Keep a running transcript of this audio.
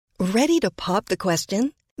Ready to pop the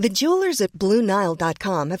question? The jewelers at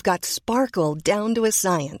BlueNile.com have got sparkle down to a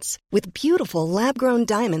science with beautiful lab-grown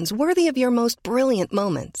diamonds worthy of your most brilliant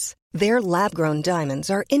moments. Their lab-grown diamonds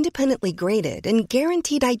are independently graded and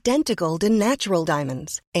guaranteed identical to natural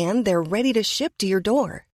diamonds, and they're ready to ship to your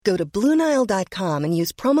door. Go to BlueNile.com and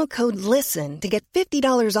use promo code LISTEN to get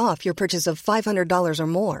 $50 off your purchase of $500 or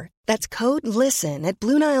more. That's code LISTEN at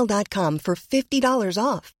BlueNile.com for $50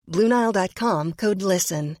 off. BlueNile.com, code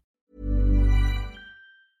LISTEN.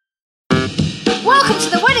 Welcome to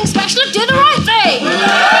the wedding special of Do the Right Thing!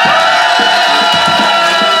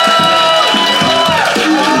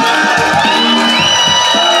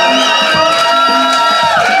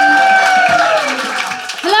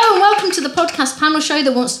 Hello and welcome to the podcast panel show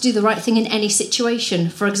that wants to do the right thing in any situation.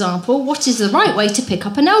 For example, what is the right way to pick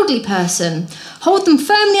up an elderly person? Hold them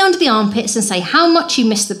firmly under the armpits and say how much you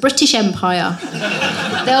miss the British Empire.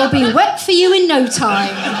 They'll be wet for you in no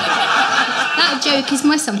time. That joke is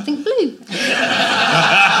my something blue.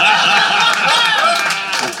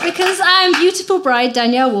 Because I am beautiful bride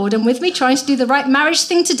Danielle Ward, and with me trying to do the right marriage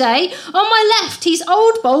thing today, on my left, he's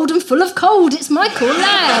old, bold and full of cold. It's Michael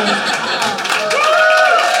Lamb.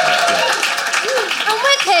 And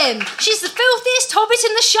with him, she's the filthiest hobbit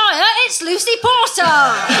in the Shire. It's Lucy Porter.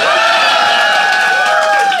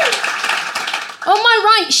 On my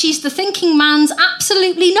right, she's the thinking man's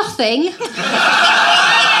absolutely nothing.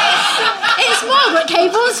 It's Margaret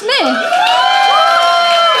Cabourn-Smith.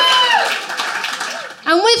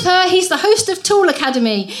 And with her, he's the host of Tool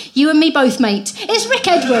Academy. You and me both, mate. It's Rick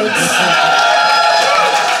Edwards.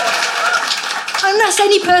 Unless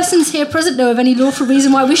any persons here present know of any lawful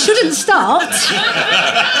reason why we shouldn't start,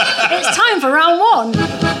 it's time for round one.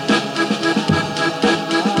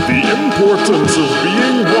 The importance of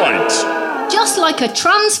being right. Just like a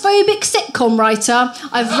transphobic sitcom writer,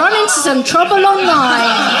 I've run into some trouble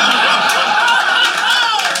online.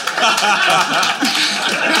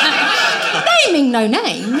 Naming no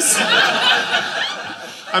names.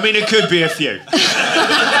 I mean, it could be a few.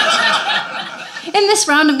 In this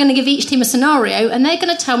round, I'm going to give each team a scenario, and they're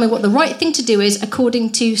going to tell me what the right thing to do is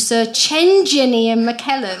according to Sir Chenjinian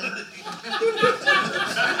McKellen.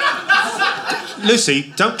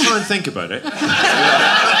 Lucy, don't try and think about it.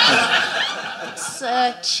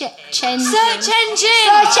 Sir Chenjin. Search engine!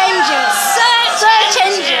 Search engine! Search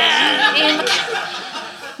engine!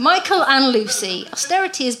 Michael and Lucy,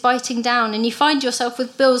 austerity is biting down and you find yourself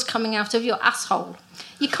with bills coming out of your asshole.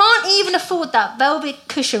 You can't even afford that velvet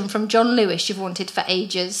cushion from John Lewis you've wanted for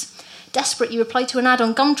ages. Desperate, you reply to an ad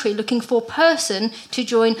on Gumtree looking for a person to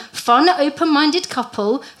join Fun Open-Minded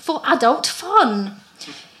Couple for Adult Fun.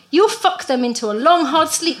 You'll fuck them into a long, hard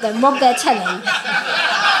sleep, then rob their telly.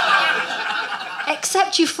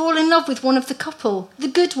 Except you fall in love with one of the couple, the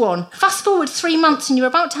good one. Fast forward 3 months and you're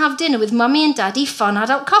about to have dinner with mummy and daddy, fun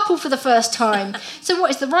adult couple for the first time. So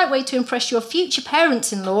what is the right way to impress your future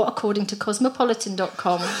parents-in-law according to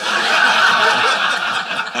Cosmopolitan.com?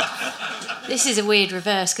 This is a weird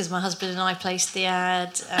reverse because my husband and I placed the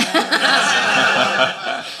ad.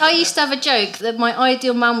 I used to have a joke that my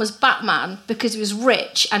ideal man was Batman because he was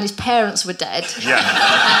rich and his parents were dead. Yeah.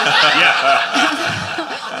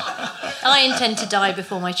 I intend to die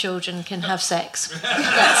before my children can have sex.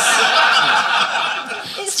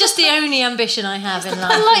 It's just the only ambition I have in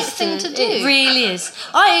life. It's a polite thing to do. It really is.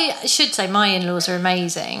 I should say my in-laws are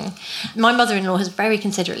amazing. My mother-in-law has very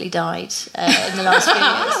considerately died in the last few years.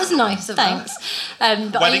 That was nice of her. Thanks.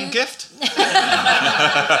 Wedding gift?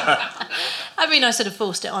 I mean, I sort of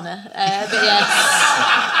forced it on her, but yes.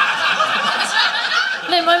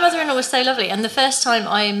 No, my mother-in-law was so lovely. And the first time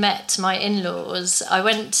I met my in-laws, I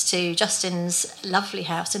went to Justin's lovely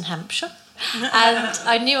house in Hampshire. And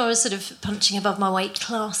I knew I was sort of punching above my weight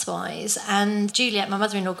class-wise. And Juliet, my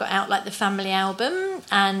mother-in-law, got out like the family album.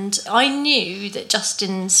 And I knew that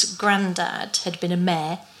Justin's granddad had been a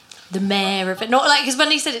mayor. The mayor of it. Not like, because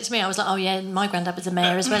when he said it to me, I was like, oh yeah, my granddad was a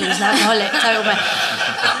mayor as well. He was an alcoholic, total mayor.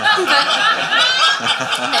 But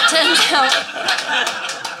it turns out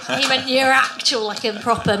he went, you're actual, like a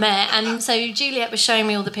proper mayor. And so Juliet was showing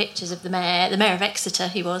me all the pictures of the mayor of Exeter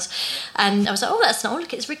he was. And I was like, oh, that's not,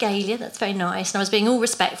 look, it's regalia, that's very nice. And I was being all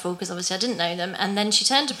respectful because obviously I didn't know them. And then she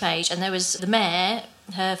turned a page and there was the mayor,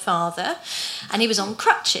 her father, and he was on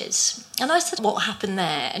crutches. And I said, what happened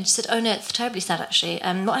there? And she said, oh no, it's terribly sad actually.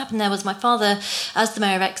 What happened there was my father, as the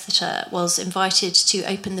mayor of Exeter, was invited to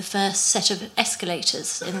open the first set of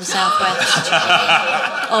escalators in the southwest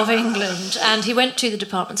of England. And he went to the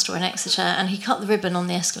department store in Exeter and he cut the ribbon on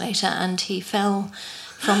the escalator and he fell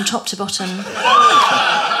from top to bottom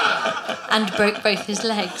and broke both his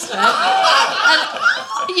legs, right?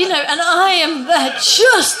 And You know, and I am there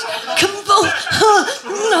just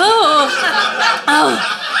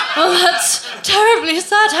Oh, that's terribly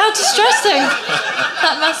sad. How distressing.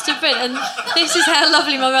 That must have been. And this is how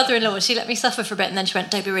lovely my mother-in-law was. She let me suffer for a bit and then she went,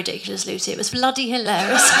 "Don't be ridiculous, Lucy." It was bloody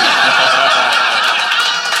hilarious.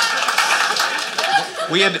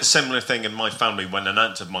 We had a similar thing in my family when an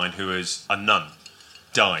aunt of mine, who is a nun,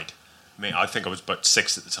 died. I think I was about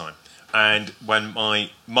 6 at the time. And when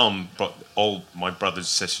my mum brought all my brothers and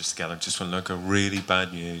sisters together and just went, "Look, really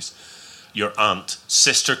bad news. Your aunt,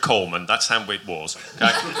 Sister Coleman," that's how it was,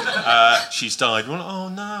 okay? She's died. Well, oh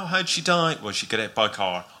no, how'd she die? Well, she got hit by a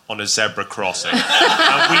car on a zebra crossing.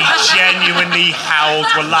 And we genuinely howled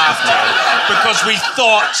with laughter because we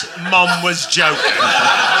thought Mum was joking.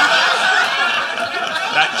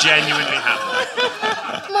 That genuinely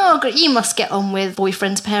happened. Margaret, you must get on with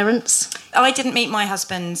boyfriend's parents. I didn't meet my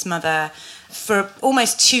husband's mother for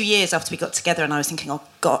almost 2 years after we got together, and I was thinking, oh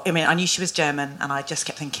God, I knew she was German, and I just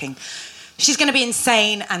kept thinking, she's going to be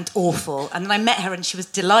insane and awful. And then I met her and she was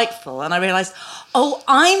delightful, and I realised, oh,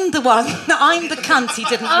 I'm the cunt he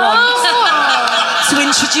didn't want to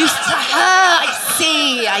introduce to her. I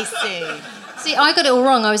see. See, I got it all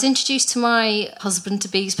wrong. I was introduced to my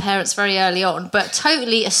husband-to-be's parents very early on, but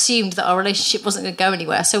totally assumed that our relationship wasn't going to go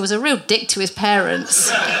anywhere, so was a real dick to his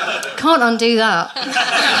parents. Can't undo that.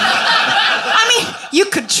 I mean, you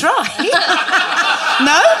could try.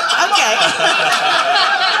 No? Okay.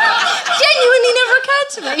 Genuinely never occurred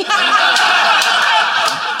to me.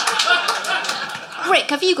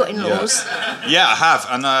 Rick, have you got in-laws? Yeah, I have.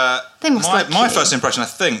 And They must like my you. first impression, I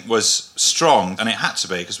think, was strong, and it had to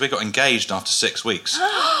be, because we got engaged after 6 weeks.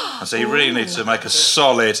 And so you really need to make a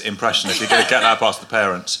solid impression if you're going to get that past the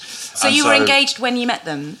parents. So you were engaged when you met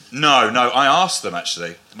them? No, I asked them,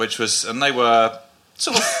 actually, and they were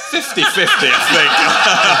sort of 50-50, I think.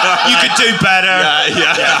 You could do better.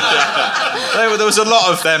 Yeah. There was a lot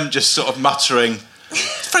of them just sort of muttering.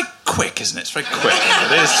 It's very quick, isn't it? It's very quick.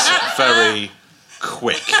 It is very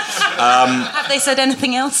quick. Have they said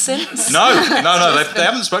anything else since? No, they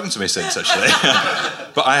haven't spoken to me since, actually.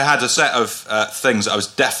 But I had a set of things that I was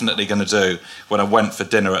definitely going to do when I went for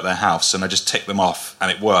dinner at their house, and I just ticked them off, and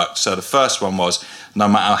it worked. So the first one was, no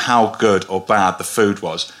matter how good or bad the food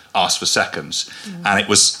was, ask for seconds. And it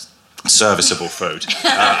was serviceable food.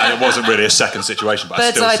 And it wasn't really a second situation, but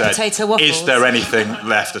Bird's I eye still said, potato waffles. "Is there anything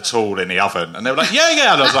left at all in the oven?" And they were like, yeah.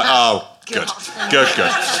 And I was like, oh, good.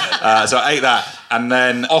 So I ate that, and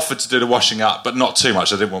then offered to do the washing up, but not too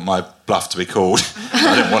much. I didn't want my bluff to be called.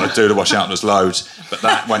 I didn't want to do the washing up, there's loads. But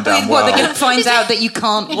that went down well. What, they're going to find out that you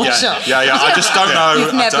can't wash up? Yeah. I just don't know.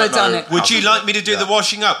 You've never done it. Would you like me to do the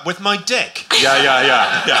washing up with my dick?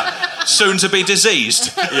 Yeah. Soon to be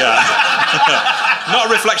diseased. Yeah. Not a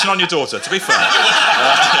reflection on your daughter, to be fair.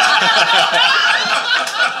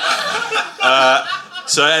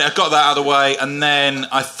 So I got that out of the way, and then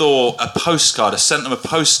I thought I sent them a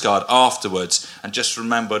postcard afterwards, and just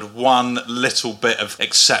remembered one little bit of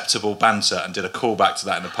acceptable banter and did a callback to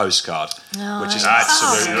that in the postcard, which is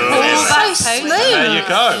absolutely brilliant. So smooth. There you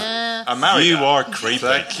go. Yeah. I'm married. You are creepy.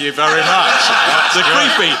 Thank you very much. The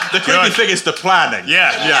creepy thing is the planning.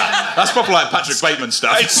 Yeah. That's proper like Patrick Bateman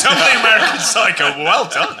stuff. It's something American Psycho. Well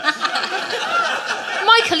done.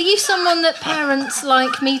 Michael, are you someone that parents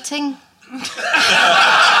like meeting?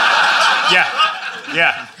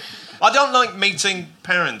 Yeah. I don't like meeting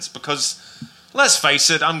parents because, let's face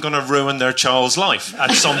it, I'm going to ruin their child's life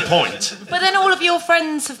at some point. But then all of your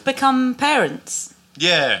friends have become parents.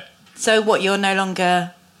 Yeah. So what, you're no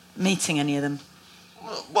longer meeting any of them?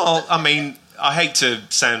 Well, I mean, I hate to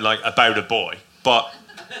sound like about a boy, but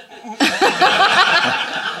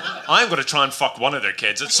I'm going to try and fuck one of their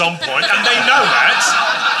kids at some point, and they know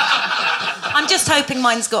that. I'm just hoping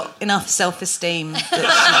mine's got enough self-esteem that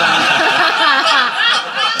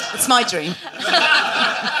it's my dream.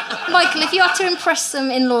 Michael, if you had to impress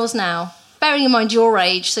some in-laws now, bearing in mind your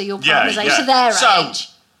age, so your partner's age, so their age.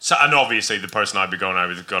 So, and obviously the person I'd be going out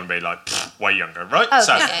with is going to be like way younger, right? Okay.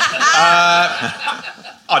 So,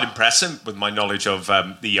 I'd impress him with my knowledge of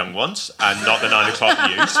the young ones and not the 9 o'clock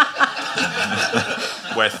news.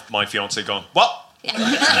 With my fiancée going, what?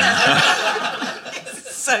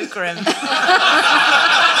 So grim. And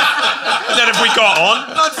then if we got on,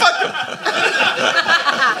 I'd fuck him.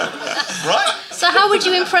 Right? So how would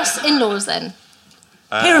you impress in-laws then?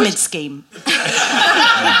 Pyramid scheme.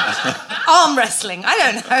 Arm wrestling. I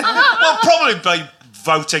don't know. Well, probably by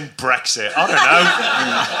voting Brexit. I don't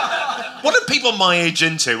know. What are people my age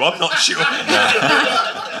into? I'm not sure.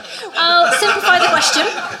 I'll simplify the question.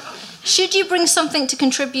 Should you bring something to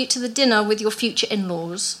contribute to the dinner with your future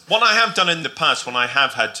in-laws? What I have done in the past when I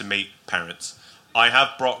have had to meet parents, I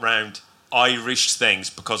have brought round Irish things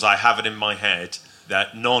because I have it in my head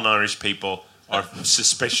that non-Irish people are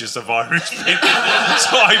suspicious of Irish people.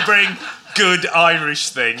 So I bring good Irish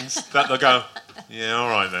things that they'll go, yeah, all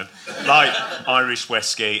right then. Like Irish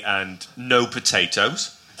whiskey and no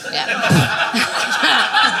potatoes. Yeah.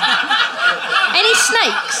 Any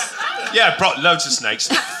snakes? Yeah, brought loads of snakes.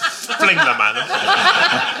 Fling them at them.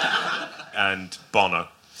 And Bono.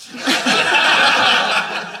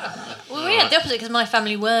 Well, we had the opposite because my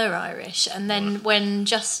family were Irish, and then when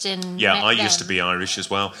Justin Yeah, met I used to be Irish as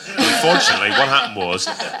well. Unfortunately, what happened was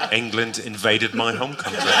England invaded my home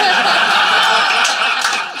country.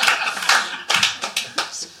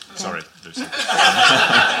 Sorry, Lucy.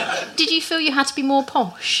 Did you feel you had to be more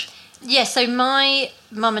posh? Yeah, so my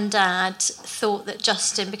mum and dad thought that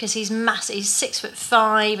Justin, because he's massive, he's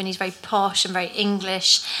 6'5" and he's very posh and very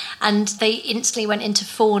English, and they instantly went into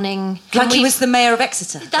fawning. Like he was the mayor of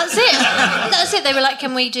Exeter. That's it. That's it. They were like,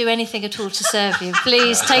 can we do anything at all to serve you?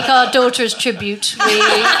 Please take our daughter as tribute.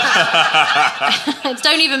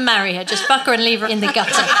 Don't even marry her. Just fuck her and leave her in the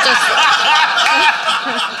gutter.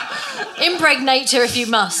 Impregnate her if you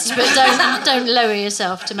must, but don't lower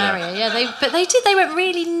yourself to marry her. Yeah, they went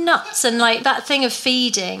really nuts, and like that thing of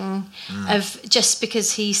feeding, of just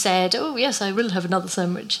because he said, "Oh yes, I will have another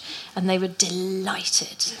sandwich," and they were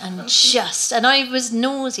delighted and I was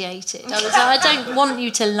nauseated. I was like, I don't want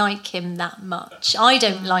you to like him that much. I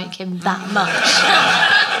don't like him that much.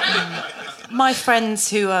 My friends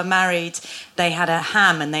who are married, they had a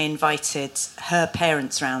ham and they invited her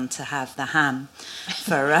parents round to have the ham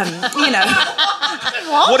for, What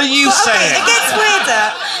are you saying? It gets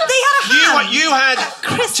weirder. They had a ham. You had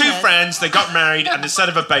Christmas. two friends, they got married, and instead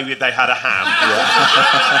of a baby, they had a ham.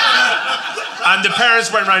 And the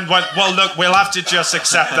parents went round and went, well, look, we'll have to just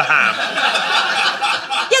accept the ham.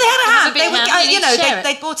 Yeah, they had a ham. a big ham.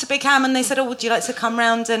 They bought a big ham and they said, "Oh, would you like to come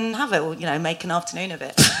round and have it, or make an afternoon of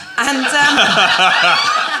it?" And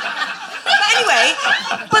but anyway,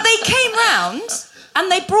 but they came round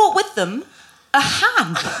and they brought with them a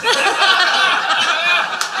ham.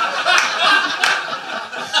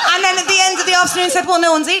 And then at the end of the afternoon, said, "Well,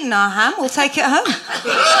 no one's eaten our ham. We'll take it home."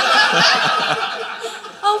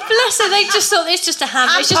 Oh, bless her. They just thought it's just a ham.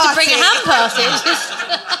 It's just to bring a ham party. It's just...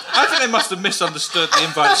 I think they must have misunderstood the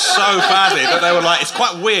invite so badly that they were like, it's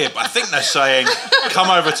quite weird, but I think they're saying,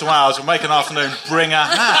 come over to ours, we'll make an afternoon, bring a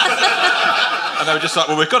ham. And they were just like,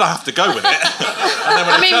 well, we've got to have to go with it. And then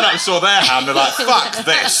when they turned up and saw their ham, they're like, fuck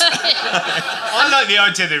this. I like the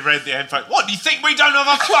idea they read the info. What, do you think we don't have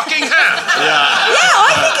a fucking ham? Yeah,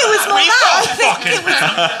 I think it was more We've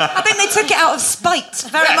that. I think they took it out of spite,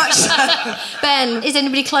 very much so. Ben, is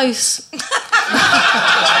anybody close?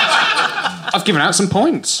 I've given out some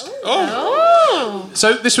points. Oh.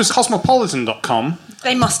 So this was cosmopolitan.com.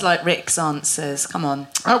 They must like Rick's answers. Come on.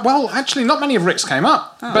 Well, actually, not many of Rick's came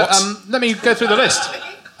up. But let me go through the list.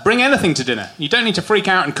 Bring anything to dinner. You don't need to freak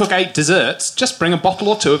out and cook 8 desserts. Just bring a bottle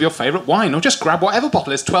or two of your favourite wine, or just grab whatever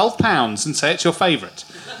bottle is £12 and say it's your favourite.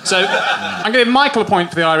 So I'm giving Michael a point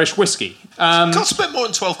for the Irish whiskey. Costs a bit more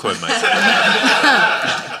than 12 quid, mate.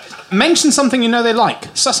 Mention something you know they like.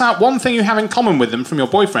 Suss out one thing you have in common with them from your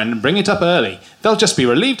boyfriend and bring it up early. They'll just be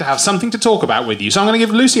relieved to have something to talk about with you. So I'm going to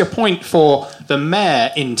give Lucy a point for the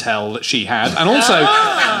mayor intel that she had, and also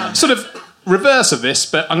sort of reverse of this,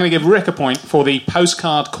 but I'm going to give Rick a point for the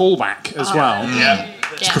postcard callback as well. Yeah.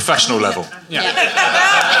 It's professional level.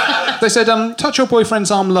 Yeah. They said, touch your boyfriend's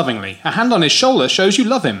arm lovingly. A hand on his shoulder shows you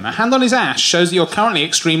love him. A hand on his ass shows that you're currently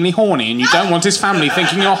extremely horny and you don't want his family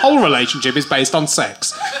thinking your whole relationship is based on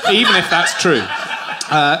sex, even if that's true.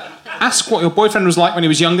 Ask what your boyfriend was like when he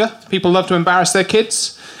was younger. People love to embarrass their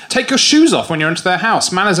kids. Take your shoes off when you're into their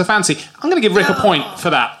house. Manners are fancy. I'm going to give Rick a point for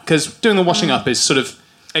that, because doing the washing up is sort of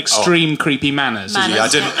extreme creepy manners. Yeah,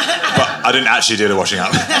 I didn't actually do the washing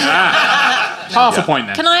up. Half a point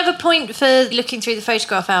then. Can I have a point for looking through the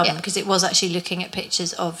photograph album? Because it was actually looking at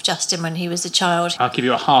pictures of Justin when he was a child. I'll give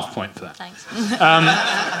you a half point for that. Thanks.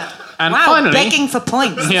 And Wow, finally, begging for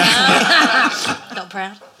points. Yeah. Not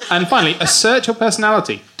proud. And finally, assert your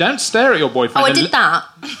personality. Don't stare at your boyfriend. Oh, I did that.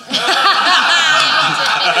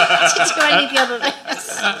 Did you do any of the other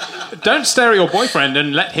things? Don't stare at your boyfriend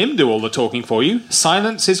and let him do all the talking for you.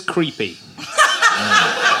 Silence is creepy.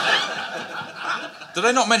 Did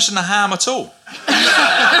they not mention the ham at all?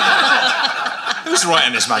 Who's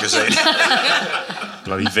writing this magazine?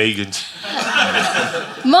 Bloody vegans.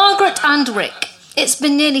 Margaret and Rick. It's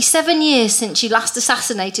been nearly 7 years since you last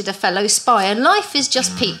assassinated a fellow spy, and life is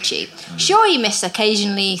just peachy. Sure, you miss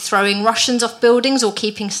occasionally throwing Russians off buildings or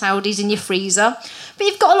keeping Saudis in your freezer, but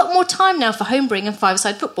you've got a lot more time now for homebrewing and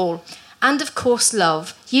five-a-side football. And of course,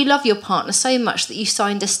 love. You love your partner so much that you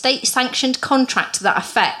signed a state-sanctioned contract to that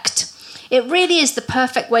effect. It really is the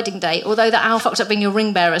perfect wedding day, although that owl fucked up being your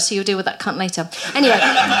ring bearer, so you'll deal with that cunt later. Anyway,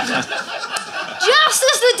 just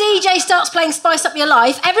as the DJ starts playing Spice Up Your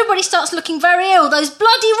Life, everybody starts looking very ill. Those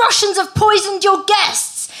bloody Russians have poisoned your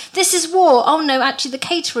guests. This is war. Oh no, actually the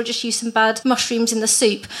caterer just used some bad mushrooms in the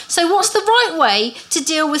soup. So what's the right way to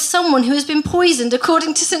deal with someone who has been poisoned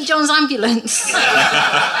according to St John's Ambulance?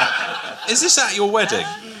 Is this at your wedding?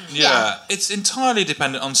 Yeah. It's entirely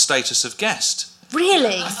dependent on status of guest.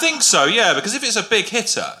 Really? I think so, yeah, because if it's a big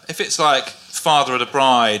hitter, if it's like father of the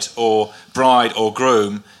bride or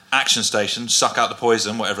groom, action station, suck out the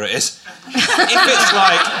poison, whatever it is. If it's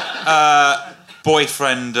like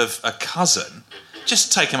boyfriend of a cousin,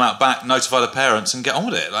 just take him out back, notify the parents and get on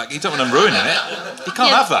with it. Like, you don't want them ruining it. You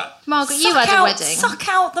can't have that. Margaret, you had a wedding. Suck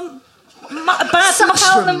out the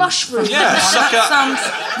mushroom. Yeah, suck out. Sounds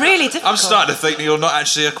really difficult. I'm starting to think that you're not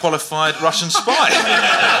actually a qualified Russian spy.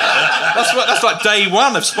 That's like day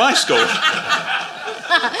one of spy school.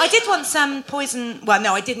 I did once poison... Well,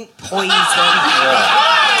 no, I didn't poison.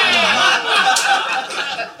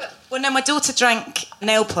 Well, no, my daughter drank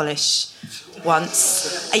nail polish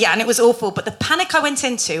once. Yeah, and it was awful. But the panic I went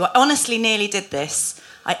into, I honestly nearly did this.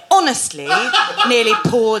 I honestly nearly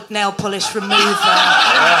poured nail polish remover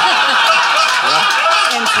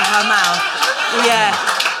into her mouth. Yeah.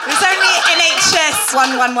 It was only NHS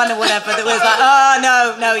 111 or whatever that was like,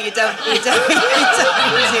 oh, no, you don't do that.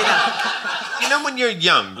 You know when you're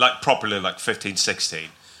young, like properly like 15, 16,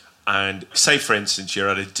 and say, for instance, you're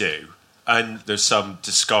at a do, and there's some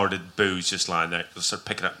discarded booze just lying there, you'll sort of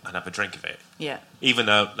pick it up and have a drink of it. Yeah. Even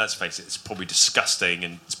though, let's face it, it's probably disgusting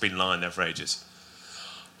and it's been lying there for ages.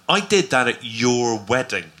 I did that at your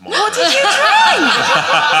wedding, Margaret. What did you drink?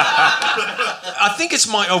 I think it's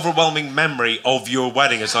my overwhelming memory of your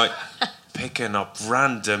wedding. It's like picking up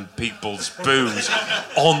random people's booze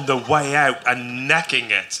on the way out and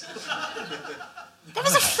necking it. There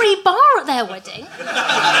was a free bar at their wedding.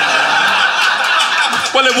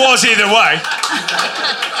 Well, it was either way.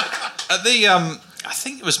 At the, I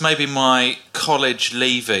think it was maybe my college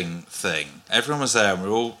leaving thing. Everyone was there and we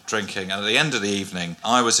were all drinking. And at the end of the evening,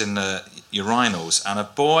 I was in the urinals and a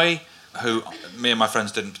boy who me and my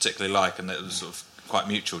friends didn't particularly like, and it was sort of quite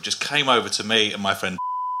mutual, just came over to me and my friend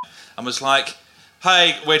and was like,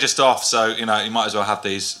 hey, we're just off, so, you know, you might as well have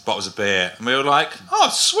these bottles of beer. And we were like, oh,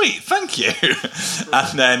 sweet, thank you.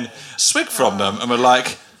 And then swig from them and we're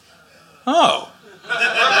like, oh.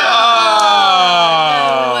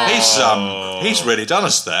 He's really done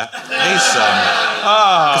us there.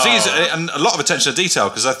 Because he's and a lot of attention to detail,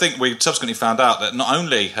 because I think we subsequently found out that not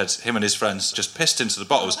only had him and his friends just pissed into the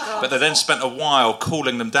bottles, but they then spent a while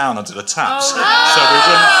cooling them down under the taps, so we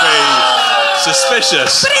wouldn't be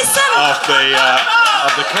suspicious of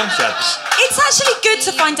the concepts. It's actually good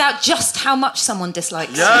to find out just how much someone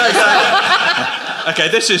dislikes you. Yeah. Okay,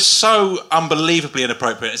 this is so unbelievably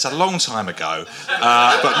inappropriate. It's a long time ago,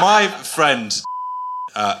 but my friend...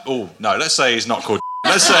 let's say he's not called...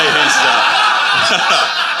 Let's say he's...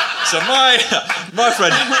 So my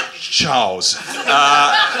friend Charles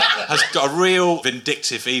has got a real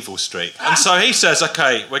vindictive evil streak. And so he says,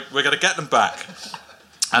 OK, we're going to get them back.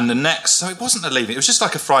 And the next... So it wasn't a leaving, it was just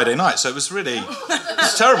like a Friday night, so it was really...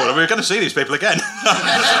 It's terrible, we were going to see these people again.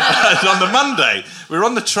 And on the Monday, we were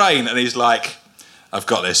on the train and he's like... I've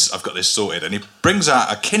got this sorted. And he brings out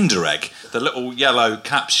a Kinder Egg, the little yellow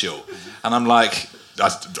capsule. And I'm like, I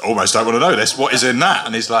almost don't want to know this. What is in that?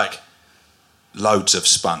 And he's like, loads of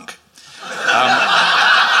spunk. And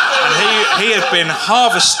he had been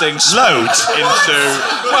harvesting loads into...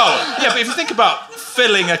 Well, yeah, but if you think about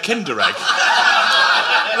filling a Kinder Egg...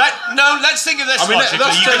 Let's think of this logically.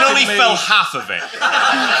 You can only fill half of it.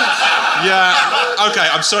 Yeah, OK,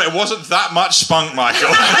 I'm sorry, it wasn't that much spunk,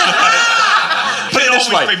 Michael. Put it this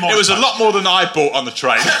way, it was a lot more than I bought on the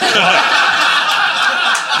train.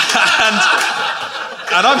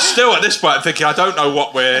 and I'm still at this point thinking, I don't know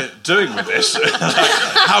what we're doing with this. Like,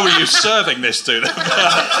 how are you serving this to them?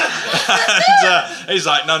 And he's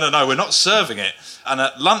like, no, we're not serving it. And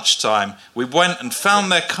at lunchtime, we went and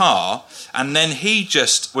found their car, and then he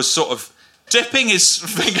just was sort of dipping his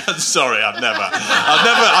finger... Sorry, I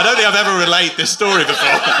don't think I've ever relayed this story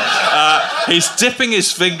before. He's dipping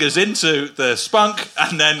his fingers into the spunk,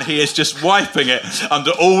 and then he is just wiping it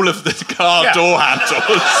under all of the car door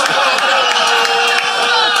handles.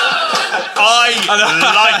 I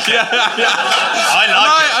like it.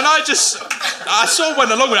 I I sort of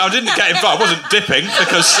went along with it. I didn't get involved. I wasn't dipping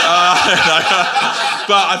because,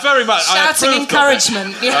 but I very much shouting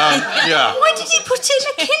encouragement. Yeah. Why did he put in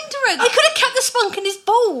a Kinder Egg? He could have kept the spunk in his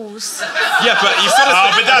balls. Yeah, but you've got to.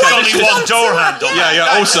 But that's only one door handle.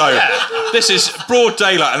 Yeah. Also, this is broad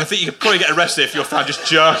daylight, and I think you could probably get arrested if you're found just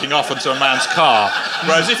jerking off onto a man's car.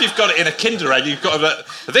 Whereas if you've got it in a Kinder Egg, you've got to.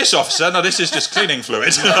 This officer, no, this is just cleaning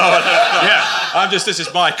fluid. Yeah. This is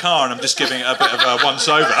my car, and I'm just giving it a bit of a once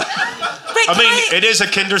over. Rick, I mean, it is a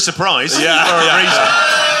Kinder Surprise for a reason.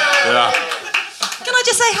 Yeah. Can I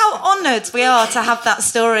just say how honoured we are to have that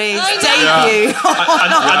story debut?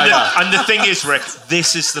 And the thing is, Rick,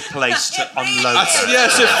 this is the place to unload it.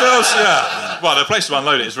 Yes, it feels, Well, the place to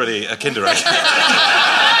unload it is really a Kinder Egg.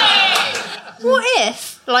 What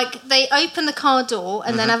if, like, they open the car door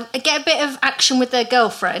and then get a bit of action with their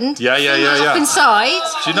girlfriend? Yeah. Up inside.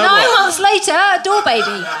 Do you know 9 what? months later, a door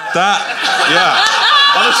baby.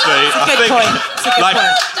 Honestly, I think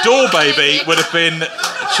Door Baby would have been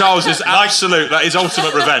Charles's absolute, his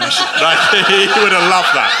ultimate revenge. He would have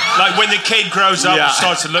loved that. Like when the kid grows up and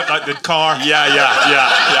starts to look like the car. Yeah.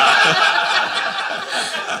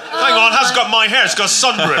 Hang on, it hasn't got my hair, it's got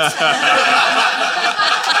sunroof.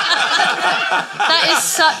 That is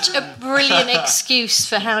such a brilliant excuse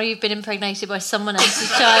for how you've been impregnated by someone else's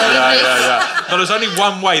child. Yeah. No, there's only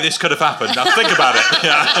one way this could have happened. Now think about it.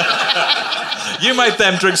 Yeah. You made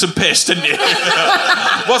them drink some piss, didn't you?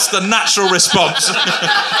 What's the natural response?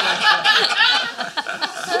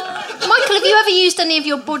 Michael, have you ever used any of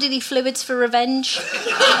your bodily fluids for revenge?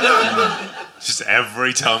 Just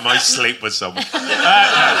every time I sleep with someone.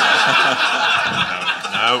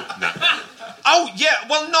 No. Oh, yeah,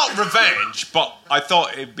 well, not revenge, but I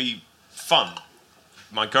thought it'd be fun.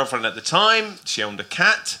 My girlfriend at the time, she owned a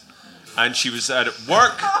cat, and she was out at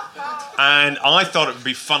work, and I thought it would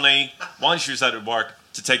be funny, while she was out at work,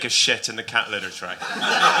 to take a shit in the cat litter tray.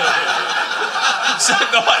 So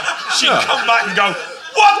she'd come back and go,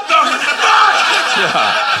 "What the fuck?"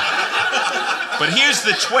 But here's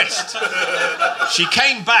the twist. She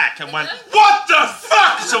came back and went, "What the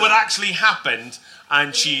fuck?" So it actually happened,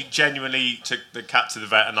 and she genuinely took the cat to the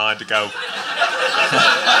vet, and I had to go.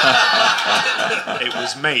 It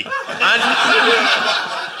was me.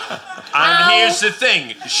 And here's the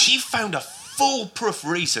thing. She found a foolproof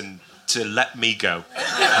reason to let me go.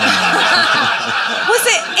 Was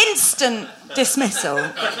it instant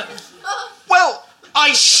dismissal? Well,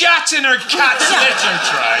 I shat in her cat's litter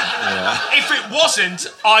tray. Yeah. If it wasn't,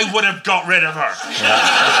 I would have got rid of her. Yeah.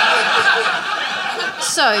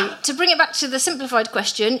 So, to bring it back to the simplified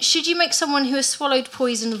question, should you make someone who has swallowed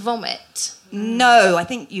poison vomit? No, I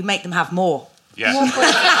think you make them have more. Yeah.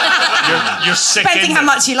 You're sick. Depending how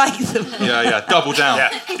much you like them. Yeah. Double down.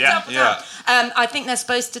 Yeah. I think they're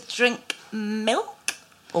supposed to drink milk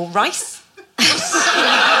or rice.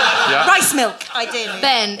 Rice milk, ideally.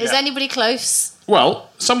 Ben, is anybody close? Well,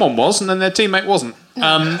 someone was, and then their teammate wasn't.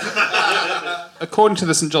 According to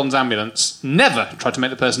the St John's ambulance, never try to make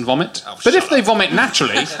the person vomit. But if they vomit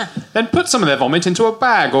naturally, then put some of their vomit into a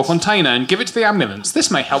bag or container and give it to the ambulance. This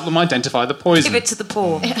may help them identify the poison. Give it to the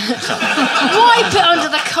poor. Wipe it under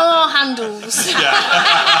the car handles.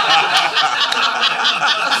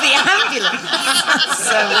 The ambulance. That's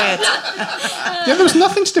so weird. Yeah, there was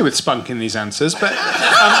nothing to do with spunk in these answers, but...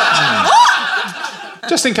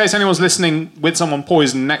 just in case anyone's listening with someone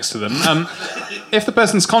poisoned next to them, if the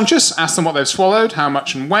person's conscious, ask them what they've swallowed, how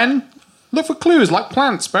much and when. Look for clues like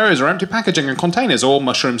plants, berries, or empty packaging and containers, or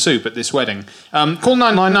mushroom soup at this wedding. Call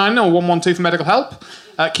 999 or 112 for medical help.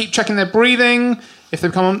 Keep checking their breathing. If they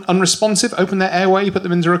become unresponsive, open their airway, put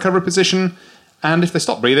them into a recovery position. And if they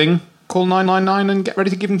stop breathing, call 999 and get ready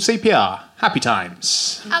to give them CPR. Happy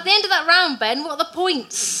times. At the end of that round, Ben, what are the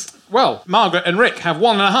points? Well, Margaret and Rick have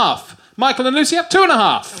 1.5. Michael and Lucy have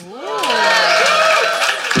 2.5.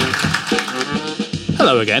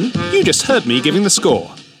 Hello again. You just heard me giving the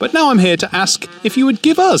score. But now I'm here to ask if you would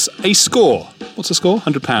give us a score. What's a score?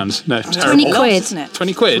 £100? No, terrible. 20 quid. Isn't it?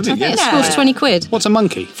 20 quid? I think the score's 20 quid. What's a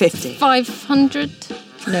monkey? 50. 500?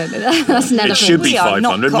 No, that's never. It should be We are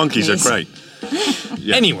not 500. Monkeys are cockneys. great.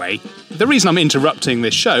 Anyway, the reason I'm interrupting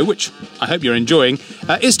this show, which I hope you're enjoying,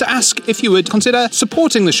 is to ask if you would consider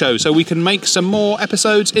supporting the show so we can make some more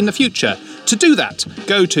episodes in the future. To do that,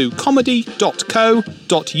 go to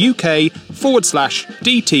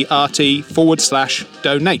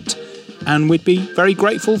comedy.co.uk/DTRT/donate. And we'd be very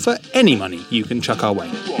grateful for any money you can chuck our way.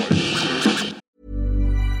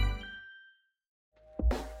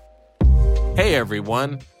 Hey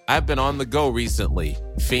everyone, I've been on the go recently.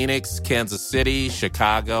 Phoenix, Kansas City,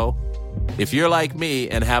 Chicago. If you're like me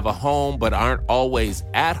and have a home but aren't always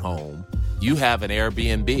at home, you have an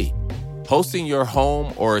Airbnb. Hosting your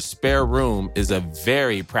home or a spare room is a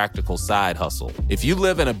very practical side hustle. If you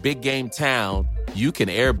live in a big game town, you can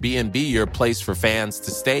Airbnb your place for fans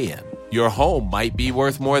to stay in. Your home might be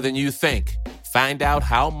worth more than you think. Find out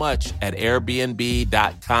how much at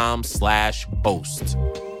airbnb.com/boast.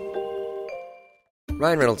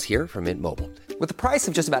 Ryan Reynolds here from Mint Mobile. With the price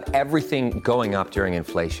of just about everything going up during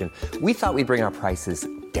inflation, we thought we'd bring our prices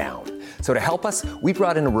down. So to help us, we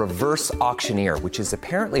brought in a reverse auctioneer, which is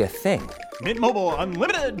apparently a thing. Mint Mobile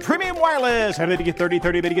Unlimited Premium Wireless. How to get 30,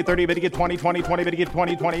 30, bit to get 30, bit to get 20, 20, 20, bit to get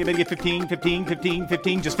 20, 20, bit to get 15, 15, 15,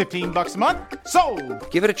 15, just $15 a month? Sold!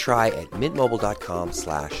 Give it a try at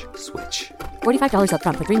mintmobile.com/switch. $45 up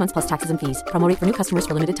front for 3 months plus taxes and fees. Promo rate for new customers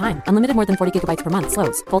for limited time. Unlimited more than 40 gigabytes per month.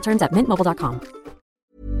 Slows full terms at mintmobile.com.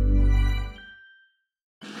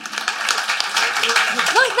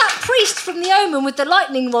 Like that priest from The Omen with the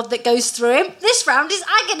lightning rod that goes through him, this round is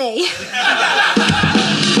agony.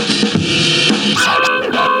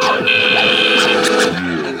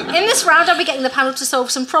 In this round, I'll be getting the panel to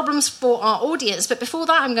solve some problems for our audience, but before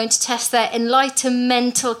that, I'm going to test their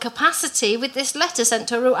enlightenmental capacity with this letter sent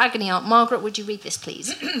to a real agony aunt. Margaret, would you read this,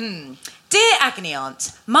 please? Dear Agony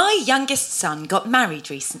Aunt, my youngest son got married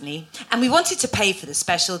recently and we wanted to pay for the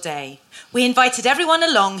special day. We invited everyone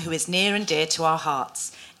along who is near and dear to our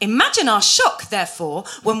hearts. Imagine our shock, therefore,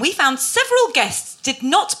 when we found several guests did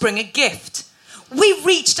not bring a gift. We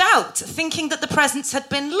reached out, thinking that the presents had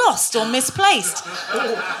been lost or misplaced.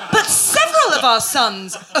 But several of our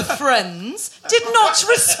sons' friends did not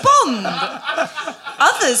respond.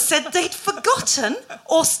 Others said they'd forgotten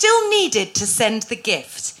or still needed to send the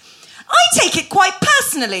gift. I take it quite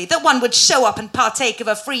personally that one would show up and partake of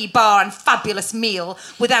a free bar and fabulous meal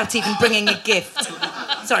without even bringing a gift.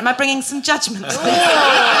 Sorry, am I bringing some judgment?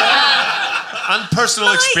 And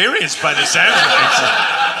personal experience by the sound of it.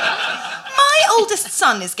 My oldest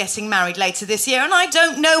son is getting married later this year and I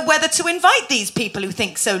don't know whether to invite these people who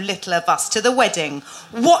think so little of us to the wedding.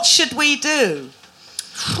 What should we do?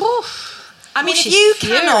 I mean, if you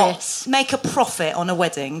cannot make a profit on a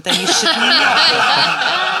wedding, then you should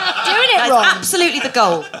not. Doing it That's wrong. absolutely the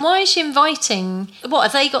goal. Why is she inviting? What,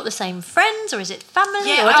 have they got the same friends or is it family?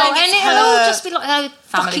 Yeah, or I don't And it'll all just be like a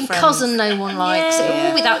family fucking friends. cousin no one likes. Yeah. It'll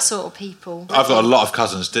all be that sort of people. I've got a lot of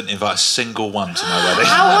cousins, didn't invite a single one to my wedding.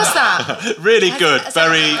 How was that? Really good,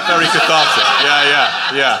 very, very cathartic.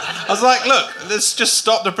 Yeah. I was like, look, let's just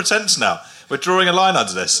stop the pretense now. We're drawing a line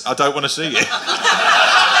under this. I don't want to see you.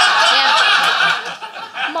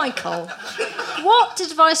 Michael, what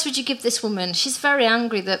advice would you give this woman? She's very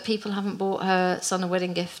angry that people haven't bought her son a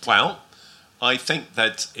wedding gift. Well, I think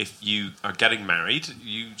that if you are getting married,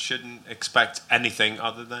 you shouldn't expect anything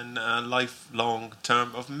other than a lifelong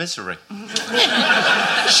term of misery. You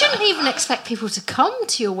shouldn't even expect people to come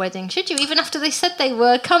to your wedding, should you? Even after they said they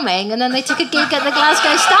were coming and then they took a gig at the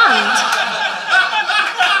Glasgow stand.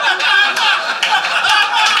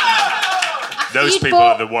 Those people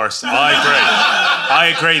are the worst. I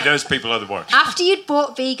agree, those people are the worst. After you'd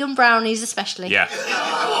bought vegan brownies especially. Yeah.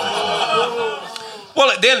 Well,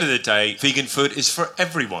 at the end of the day, vegan food is for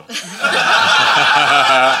everyone.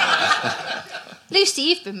 Lucy,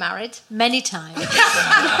 you've been married. Many times.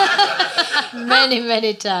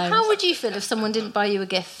 Many times. How would you feel if someone didn't buy you a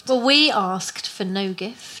gift? Well, we asked for no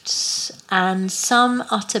gifts, and some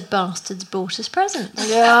utter bastards bought us presents.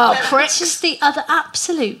 Yeah, pricks. Just the other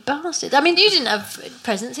absolute bastards. I mean, you didn't have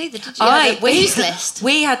presents either, did you? You had had a booze list.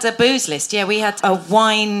 We had a booze list, yeah. We had a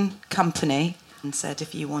wine company and said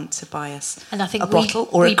if you want to buy us And I think a bottle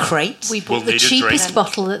or a crate. We We'll bought the need a cheapest drink.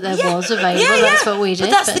 bottle that there was available. Yeah, That's what we did. But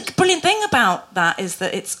that's the brilliant thing about that is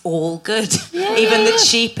that it's all good. Even the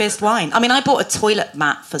cheapest wine. I mean, I bought a toilet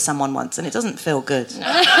mat for someone once and it doesn't feel good. It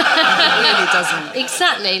really doesn't.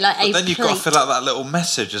 Exactly, like But a then you've got to plate. fill out that little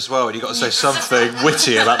message as well, and you've got to say something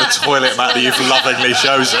witty about the toilet mat that you've lovingly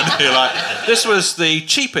chosen. You're like, this was the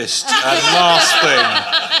cheapest and last thing,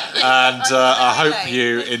 and I hope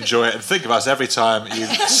you enjoy it. And think of us every time you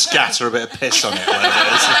scatter a bit of piss on it. Whatever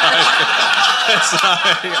it is. It's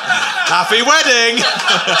like, happy wedding!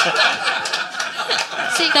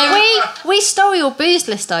 See, we stole your booze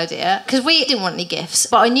list idea because we didn't want any gifts,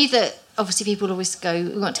 but I knew that obviously people would always go,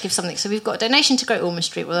 we want to give something. So we've got a donation to Great Ormond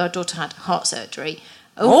Street where our daughter had heart surgery.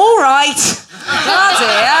 All right. Bloody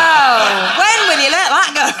hell. When will you let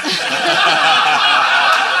that go?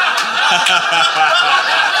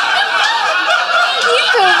 You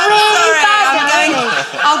feel really bad.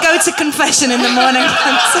 I'll go to confession in the morning.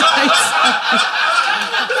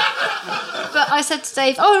 But I said to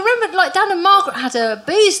Dave, oh, remember, like, Dan and Margaret had a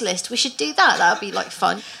booze list. We should do that. That would be, like,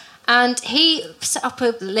 fun. And he set up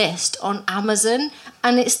a list on Amazon,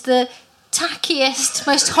 and it's the tackiest,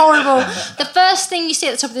 most horrible. The first thing you see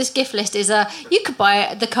at the top of this gift list is you could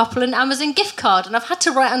buy the couple an Amazon gift card, and I've had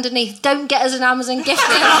to write underneath, don't get us an Amazon gift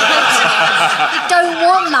card. You don't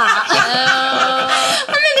want that.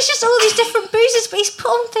 And then it's just all these different boozes, but he's put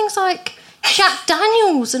on things like Jack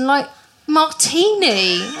Daniels and like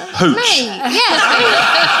Martini. Hooch. Mate, yeah.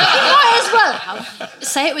 You might as well.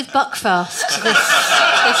 Say it with Buckfast. This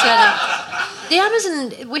wedding. The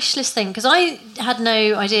Amazon wishlist thing, because I had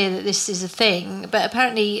no idea that this is a thing, but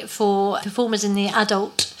apparently for performers in the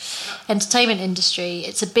adult entertainment industry,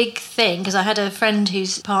 it's a big thing, because I had a friend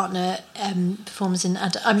whose partner performs in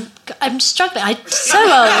adult... I'm struggling. I'm so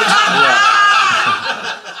old.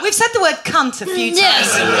 We've said the word cunt a few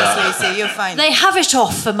times in this, Lucy. You're fine. They have it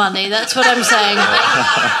off for money, that's what I'm saying.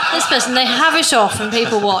 This person, they have it off and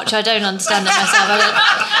people watch. I don't understand it myself.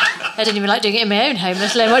 I don't even like doing it in my own home,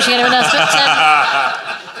 let alone watching anyone else.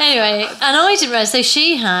 But anyway, and I didn't realise, so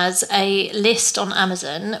she has a list on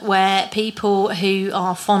Amazon where people who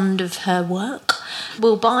are fond of her work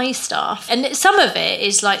will buy stuff. And some of it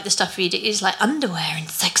is like the stuff you do, is like underwear and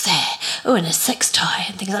sex hair, and a sex toy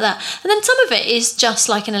and things like that. And then some of it is just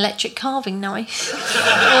like an electric carving knife.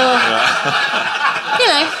 Or,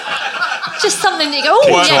 just something that you go,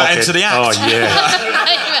 Enter the act. Oh, yeah.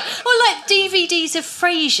 or like DVDs of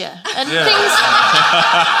Frasier and things.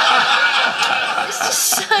 It's just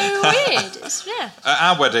so weird. At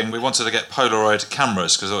our wedding, we wanted to get Polaroid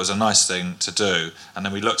cameras because it was a nice thing to do, and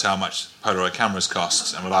then we looked how much Polaroid cameras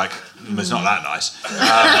cost, and we're like, it's not that nice.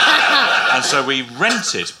 And so we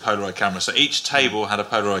rented Polaroid cameras. So each table had a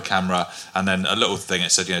Polaroid camera, and then a little thing.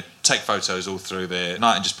 It said, take photos all through the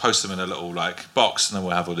night and just post them in a little box, and then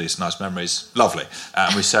we'll have all these nice memories. Lovely.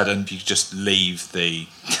 And we said, and you just leave the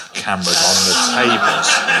cameras on the tables.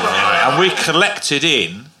 And we collected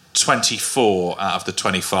in 24 out of the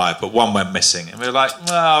 25, but one went missing, and we were like,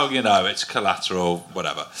 well, it's collateral,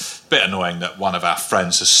 whatever. Bit annoying that one of our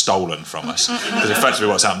friends has stolen from us, because effectively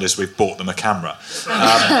what's happened is we've bought them a camera.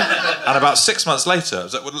 And about 6 months later,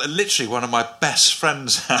 it was literally one of my best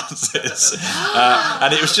friend's houses,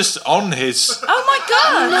 and it was just on his... Oh my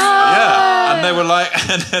God! No. Yeah, and they were like,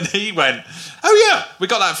 and he went, oh yeah, we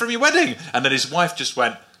got that from your wedding, and then his wife just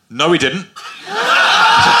went, no, we didn't.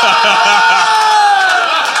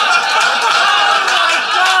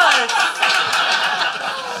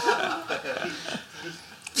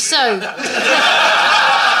 So, Ben,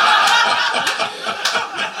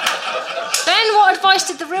 what advice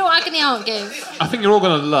did the real agony aunt give? I think you're all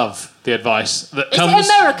going to love the advice that comes... Is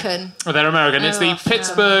it American? Oh, they're American. It's the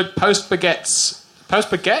Pittsburgh Post-Baguettes...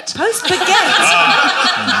 Post-Baguette?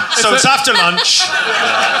 Post-Baguette? So it's after lunch.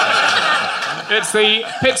 It's the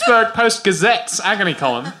Pittsburgh Post-Gazette's agony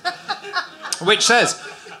column, which says...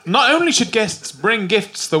 Not only should guests bring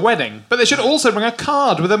gifts to the wedding, but they should also bring a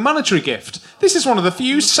card with a monetary gift. This is one of the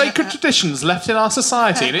few sacred traditions left in our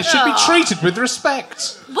society, and it should be treated with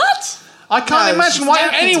respect. What? I can't imagine why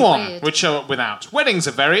joking, anyone weird. would show up without. Weddings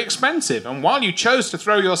are very expensive, and while you chose to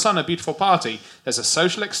throw your son a beautiful party, there's a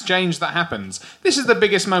social exchange that happens. This is the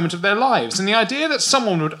biggest moment of their lives, and the idea that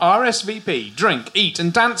someone would RSVP, drink, eat,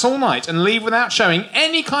 and dance all night and leave without showing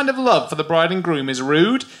any kind of love for the bride and groom is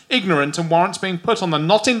rude, ignorant, and warrants being put on the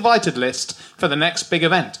not invited list for the next big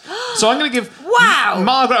event. So I'm going to give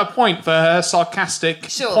Margaret a point for her sarcastic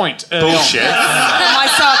point early Bullshit. My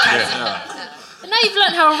sarcasm. Now you've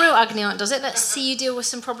learned how a real agony aunt does it. Let's see you deal with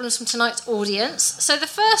some problems from tonight's audience. So the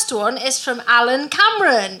first one is from Alan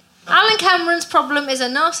Cameron. Alan Cameron's problem is a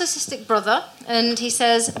narcissistic brother, and he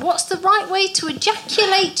says, what's the right way to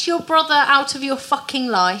ejaculate your brother out of your fucking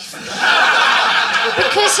life?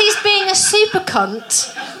 Because he's being a super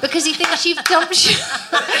cunt, because he thinks you've dumped...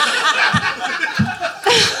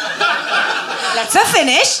 Let her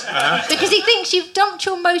finish. Because he thinks you've dumped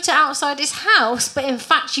your motor outside his house, but in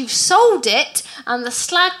fact you've sold it, and the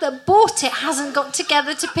slag that bought it hasn't got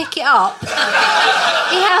together to pick it up. He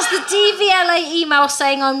has the DVLA email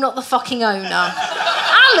saying I'm not the fucking owner.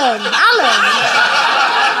 Alan.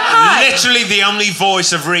 Hi. Literally the only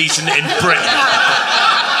voice of reason in Britain.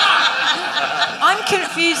 I'm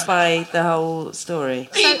confused by the whole story.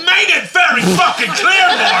 He made it very fucking clear,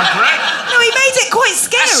 Margaret. No, he made it quite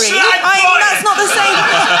scary. That's not the same.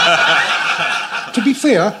 To be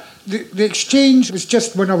fair, the exchange was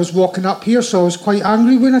just when I was walking up here, so I was quite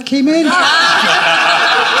angry when I came in. No,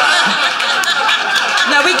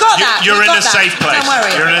 we got that. You're in a safe place. Don't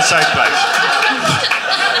worry. You're in a safe place.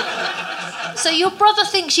 So your brother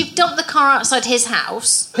thinks you've dumped the car outside his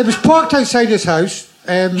house. It was parked outside his house.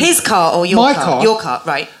 His car or your my car? Your car,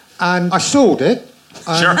 right. And I sold it.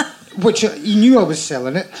 Sure. Which he knew I was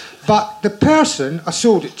selling it. But the person I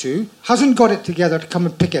sold it to hasn't got it together to come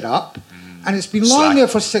and pick it up. And it's been lying there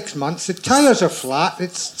for 6 months. The tyres are flat.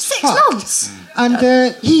 It's 6 fucked. months? And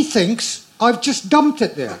he thinks I've just dumped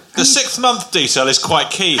it there. The 6th month detail is quite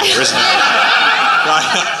key here, isn't it?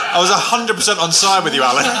 I was 100% on side with you,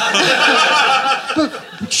 Alan.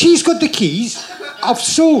 But she's got the keys. I've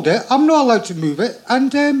sold it. I'm not allowed to move it.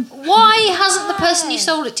 And Why hasn't the person you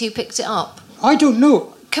sold it to picked it up? I don't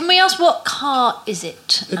know. Can we ask what car is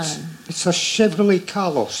it? It's a Chevrolet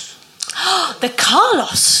Carlos. The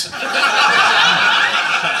Carlos?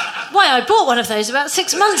 Why, I bought one of those about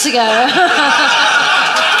 6 months ago.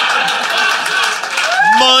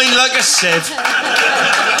 Mine like a sieve.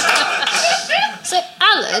 So,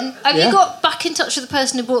 Alan, have you got back in touch with the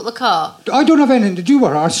person who bought the car? I don't have anything to do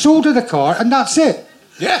with her. I sold her the car and that's it.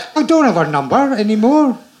 Yeah. I don't have her number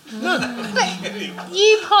anymore. No. But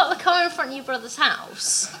you parked the car in front of your brother's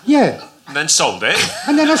house? Yeah. And then sold it.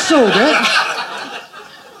 And then I sold it.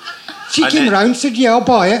 She came round and said, yeah, I'll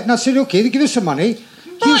buy it. And I said, OK, they give us some money.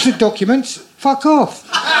 Here's the documents. Fuck off.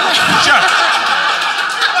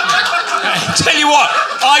 Tell you what,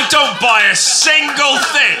 I don't buy a single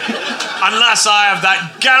thing unless I have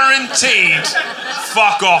that guaranteed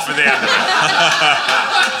fuck off at the end of it.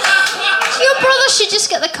 Your brother should just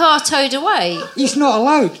get the car towed away. He's not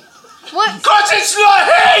allowed. What? Because it's not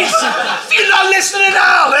his! You're not listening,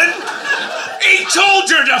 Alan! He told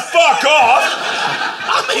you to fuck off!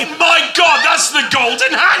 I mean, my God, that's the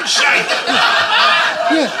golden handshake!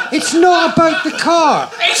 Yeah, it's not about the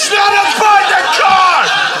car. It's not about the car!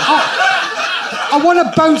 I want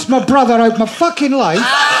to bounce my brother out my fucking life.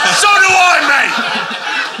 So do I, mate!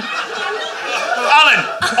 Alan,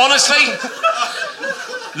 honestly,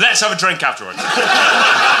 let's have a drink afterwards.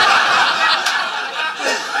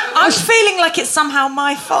 I'm feeling like it's somehow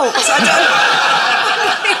my fault.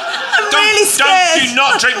 I'm really scared. Do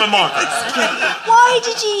not drink my marker. Why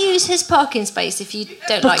did you use his parking space if you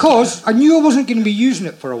don't like it? Because I knew I wasn't going to be using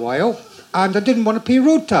it for a while, and I didn't want to pay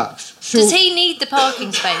road tax. So Does he need the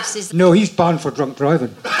parking space? no, he's banned for drunk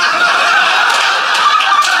driving. Yeah,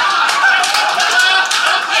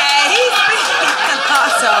 he's being an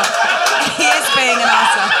arsehole. He is being an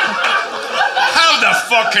arsehole. How the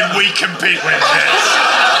fuck can we compete with this?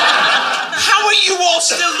 How are you all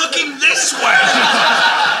still looking this way?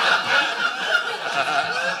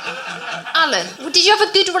 Alan, did you have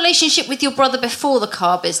a good relationship with your brother before the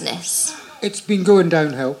car business? It's been going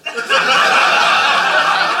downhill.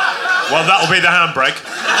 Well, that'll be the handbrake.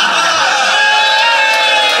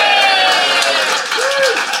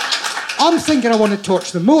 I'm thinking I want to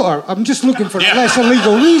torch the motor. I'm just looking for a less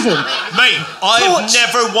illegal reason. Mate, I have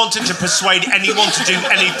never wanted to persuade anyone to do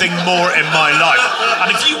anything more in my life.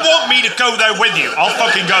 And if you want me to go there with you, I'll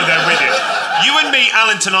fucking go there with you. You and me,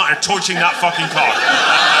 Alan, tonight are torching that fucking car.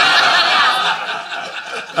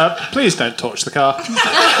 Please don't torch the car.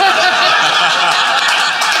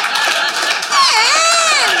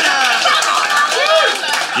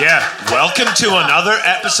 Yeah, welcome to another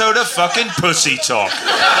episode of fucking Pussy Talk.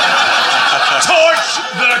 Torch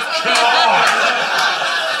the car!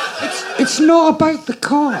 It's not about the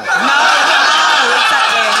car. No,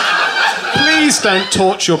 exactly. Please don't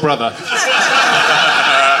torch your brother.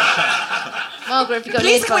 Margaret, have you got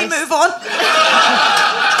Please, any can we advice? move on?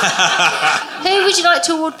 Who would you like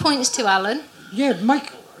to award points to, Alan? Yeah,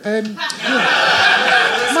 Mike. Mike,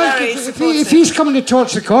 if he's coming to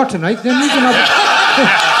torch the car tonight, then you can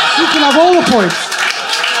have all the points.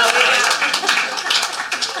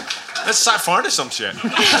 Let's start firing some shit.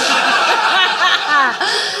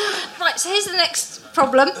 Right, so here's the next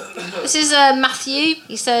problem. This is Matthew.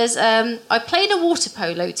 He says, I play in a water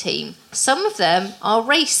polo team. Some of them are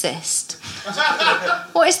racist.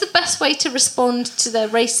 What is the best way to respond to their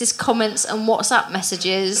racist comments and WhatsApp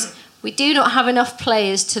messages? We do not have enough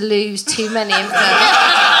players to lose too many of them.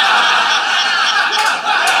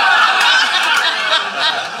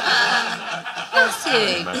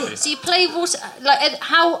 Matthew, so you play water... Like,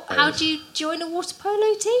 how do you join a water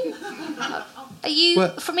polo team? Are you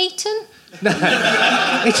from Eton? No,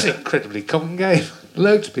 it's an incredibly common game.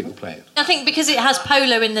 Loads of people play it. I think because it has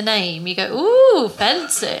polo in the name, you go, ooh,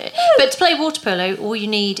 fancy. But to play water polo, all you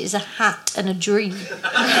need is a hat and a dream.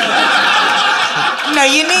 No,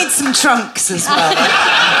 you need some trunks as well.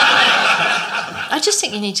 I just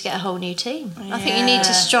think you need to get a whole new team. I think you need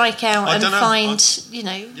to strike out and find, new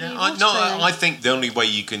water polo. I think the only way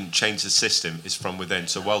you can change the system is from within,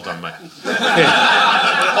 so well done, mate.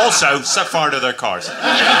 Also, set fire to their cars.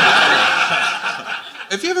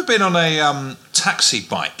 Have you ever been on a taxi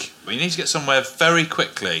bike where you need to get somewhere very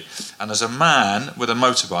quickly and there's a man with a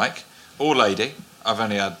motorbike, or lady, I've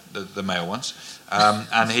only had the male ones,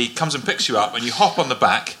 and he comes and picks you up and you hop on the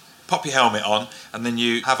back, pop your helmet on, and then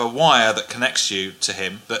you have a wire that connects you to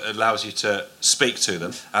him that allows you to speak to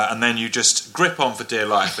them, and then you just grip on for dear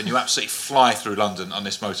life, and you absolutely fly through London on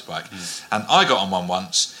this motorbike. And I got on one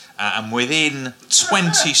once, and within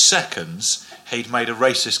 20 seconds, he'd made a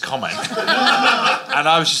racist comment. And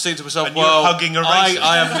I was just thinking to myself, and well, you're hugging a racist.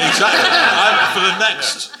 I am, exactly. For the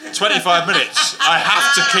next 25 minutes, I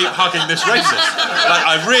have to keep hugging this racist. Like,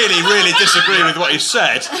 I really, really disagree with what he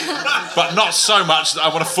said, but not so much that I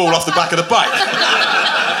want to fall off the back of the bike.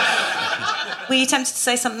 Were you tempted to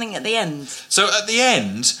say something at the end? So at the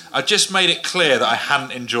end, I just made it clear that I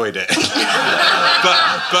hadn't enjoyed it.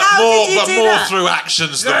 but more through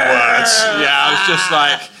actions than words. Yeah, I was just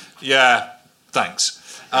like, yeah, thanks.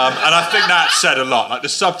 And I think that said a lot. Like, the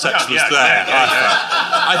subtext was there.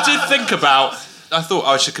 I did think about... I thought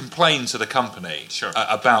I should complain to the company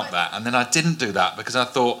about that, and then I didn't do that because I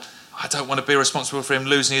thought... I don't want to be responsible for him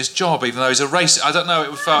losing his job, even though he's a racist. I don't know.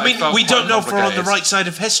 It felt. We don't know if we're on the right side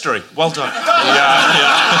of history. Well done. Yeah.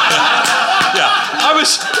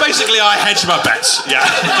 I hedged my bets. Yeah.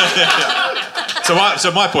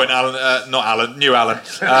 So my point, Alan, not Alan, new Alan,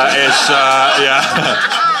 is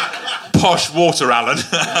posh water Alan.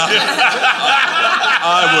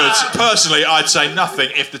 I'd say nothing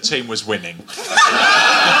if the team was winning.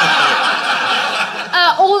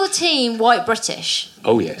 All the team white British.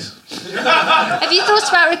 Oh, yes. Have you thought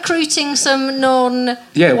about recruiting some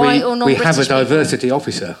non-white or non-British we have a people? diversity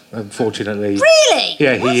officer, unfortunately. Really?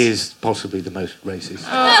 Yeah, he is possibly the most racist.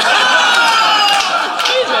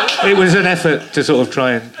 It was an effort to sort of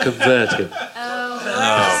try and convert him.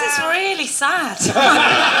 This is really sad.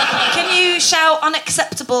 Can you shout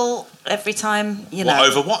unacceptable every time, you know? What,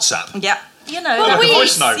 over WhatsApp? Yeah. You know, like a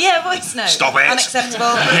voice note. Yeah, voice note. Stop it. Unacceptable.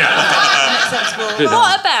 Unacceptable.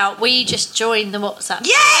 What about we just join the WhatsApp?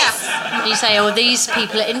 Yes! You say, these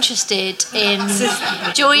people are interested in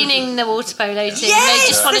joining the water polo team. Yes, they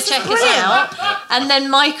just want to check us out. And then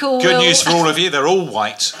Michael Good will... news for all of you, they're all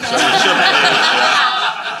white. So we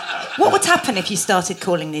What would happen if you started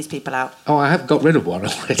calling these people out? Oh, I have got rid of one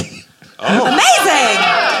already. Amazing!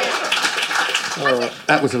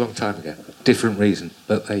 That was a long time ago. Different reason,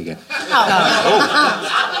 but there you go.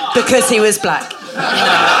 Because he was black.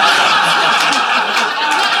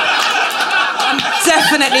 I'm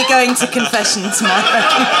definitely going to confession tomorrow.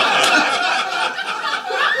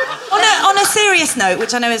 On a serious note,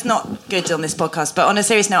 which I know is not good on this podcast, but on a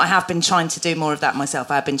serious note, I have been trying to do more of that myself.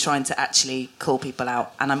 I've been trying to actually call people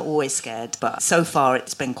out, and I'm always scared, but so far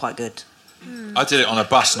it's been quite good. I did it on a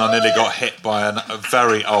bus and I nearly got hit by a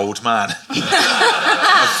very old man.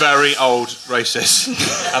 A very old racist.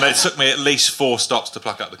 And it took me at least 4 stops to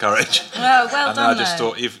pluck up the courage. Well and done, then I just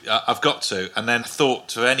thought, I've got to. And then thought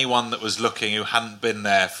to anyone that was looking who hadn't been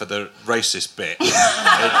there for the racist bit, it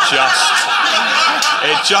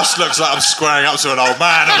just looks like I'm squaring up to an old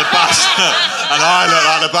man on the bus. And I look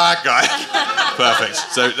like the bad guy. Perfect.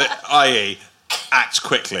 So, i.e., act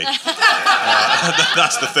quickly.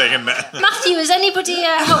 That's the thing, isn't it? Matthew, has anybody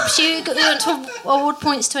helped you? Got you to award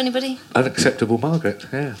points to anybody? Unacceptable Margaret,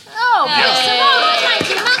 yeah. Oh, thank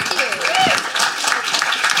you, Matthew.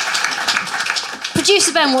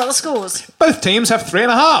 Producer Ben, what are the scores? Both teams have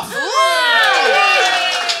 3.5.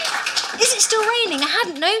 Is it still raining? I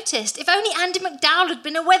hadn't noticed. If only Andy McDowell had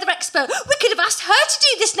been a weather expert, we could have asked her to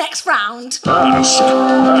do this next round. Ask.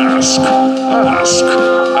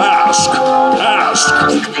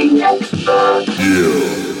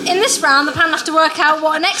 In this round, the panel have to work out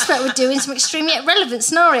what an expert would do in some extreme yet relevant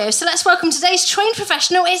scenarios. So let's welcome today's trained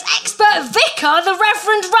professional, is expert vicar, the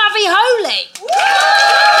Reverend Ravi Holy.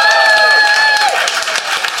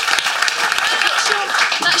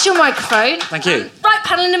 That's your microphone. Thank you. Right,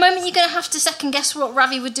 panel, in a moment you're going to have to second guess what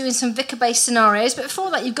Ravi would do in some vicar-based scenarios, but before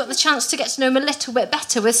that you've got the chance to get to know him a little bit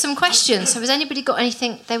better with some questions. So has anybody got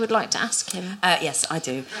anything they would like to ask him? Yes, I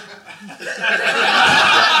do.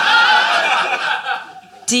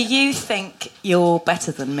 Do you think you're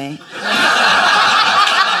better than me?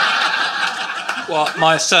 Well,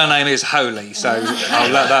 my surname is Holy, so I'll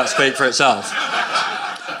let that speak for itself.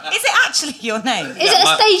 Is it actually your name? Is it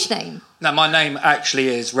a stage name? No, my name actually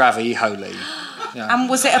is Ravi Holy. Yeah. And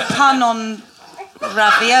was it a pun on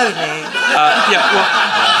ravioli?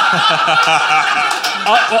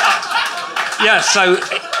 So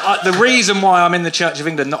the reason why I'm in the Church of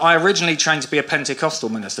England, I originally trained to be a Pentecostal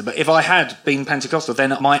minister, but if I had been Pentecostal,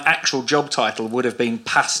 then my actual job title would have been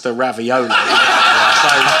Pastor Ravioli.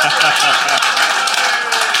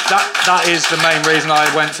 That is the main reason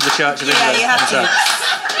I went for the Church of England. Yeah, you have to.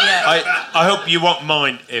 Yeah. I hope you won't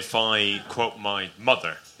mind if I quote my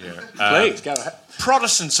mother here. Please, go ahead.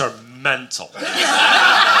 Protestants are mental.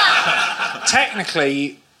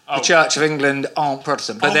 Technically, the Church of England aren't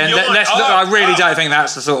Protestant. But then I really don't think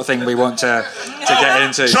that's the sort of thing we want to get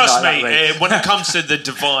into. Trust me, when it comes to the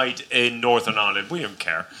divide in Northern Ireland, we don't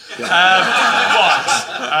care. But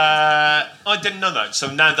I didn't know that. So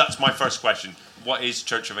now that's my first question. What is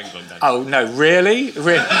Church of England then? Oh, no, really? No,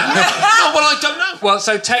 well, I don't know. Well,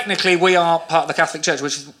 so technically we are part of the Catholic Church,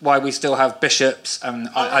 which is why we still have bishops, and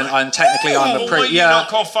technically I'm a priest. Why are you not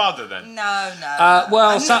called father then? No.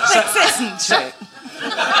 This isn't true.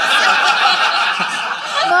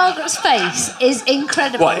 Margaret's face is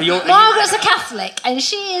incredible. Margaret's a Catholic, and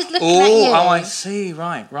she is looking at you. Oh, I see.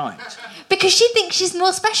 Right. Because she thinks she's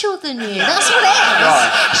more special than you. That's what it is.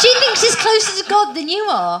 Right. She thinks she's closer to God than you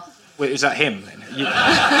are. Wait, is that him then?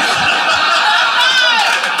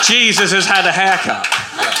 Jesus has had a haircut.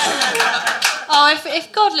 Oh,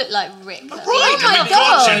 if God looked like Rick. Right,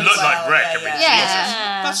 God should look like Rick.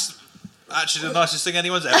 Yeah. That's actually the nicest thing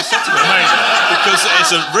anyone's ever said to me. Because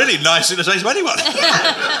it's a really nice thing to say to anyone.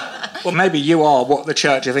 Well, maybe you are what the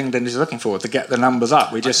Church of England is looking for, to get the numbers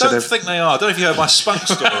up. We just I don't think they are. I don't know if you heard my spunk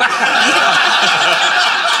story.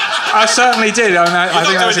 I certainly did. I think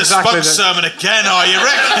You're not that's doing exactly the spunk sermon again, are you,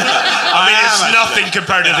 Rick? I mean, it's nothing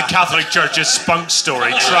compared to the Catholic Church's spunk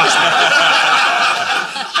story, trust me.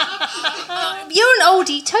 You're an old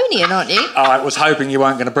Etonian, aren't you? I was hoping you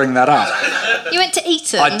weren't going to bring that up. You went to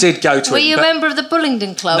Eton. I did go to Were Eton, you a but- member of the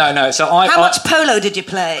Bullingdon Club? No. So How much polo did you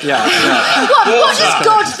play? Yeah. What does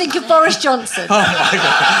God think of Boris Johnson? Oh my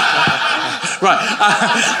God. Right.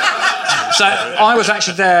 So I was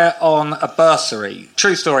actually there on a bursary.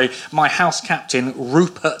 True story. My house captain,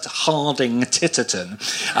 Rupert Harding Titterton,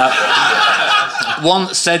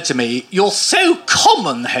 once said to me, "You're so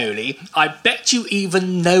common, Holy. I bet you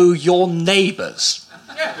even know your neighbours."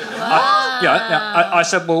 I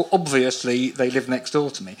said, well, obviously they live next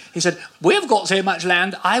door to me. He said, "We've got so much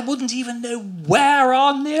land, I wouldn't even know where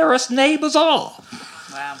our nearest neighbours are."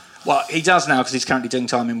 Wow. Well, he does now because he's currently doing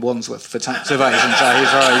time in Wandsworth for tax evasion, so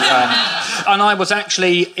he's very... and I was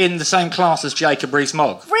actually in the same class as Jacob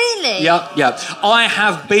Rees-Mogg. Really? Yeah. I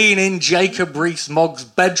have been in Jacob Rees-Mogg's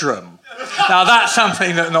bedroom. Now, that's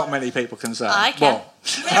something that not many people can say. I can.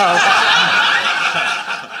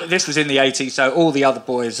 This was in the 80s, so all the other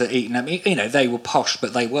boys at Eton, they were posh,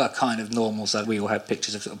 but they were kind of normal, so we all had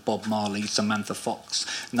pictures of sort of Bob Marley, Samantha Fox.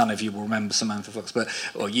 None of you will remember Samantha Fox, but...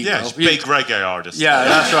 Well, you will. Yes, big reggae artist. Yeah,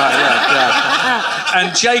 that's right, yeah.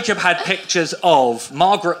 And Jacob had pictures of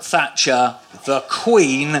Margaret Thatcher, the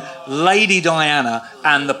Queen, Lady Diana,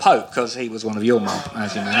 and the Pope, because he was one of your mob,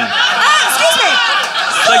 as you may know. Excuse me!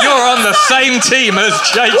 So you're on the same team as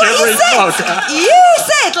Jacob Rees-Mogg. You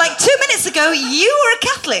said, like 2 minutes ago, you were a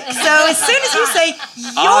Catholic. So as soon as you say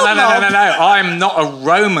you're No. I'm not a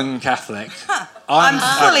Roman Catholic. I'm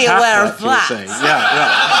fully aware of that. You see. Yeah.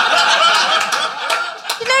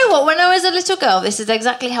 You know what? When I was a little girl, this is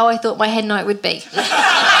exactly how I thought my hen night would be.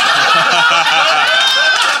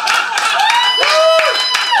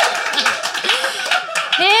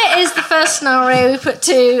 Here is the first scenario we put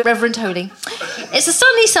to Reverend Holy. It's a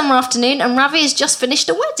sunny summer afternoon and Ravi has just finished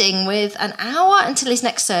a wedding. With an hour until his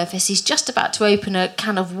next service, he's just about to open a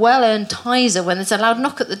can of well-earned Tizer when there's a loud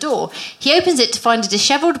knock at the door. He opens it to find a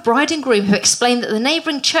dishevelled bride and groom who explain that the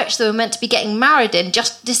neighbouring church they were meant to be getting married in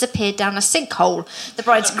just disappeared down a sinkhole. The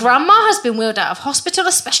bride's grandma has been wheeled out of hospital,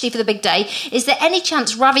 especially for the big day. Is there any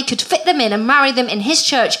chance Ravi could fit them in and marry them in his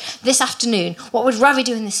church this afternoon? What would Ravi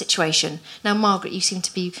do in this situation? Now, Margaret, you seem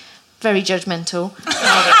to be very judgmental.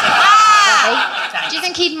 Do you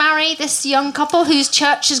think he'd marry this young couple whose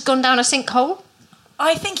church has gone down a sinkhole?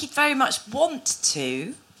 I think he'd very much want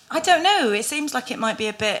to. I don't know. It seems like it might be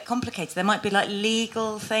a bit complicated. There might be like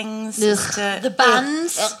legal things. The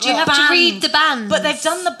bans. Do you have to read the bans? But they've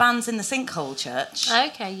done the bans in the sinkhole church.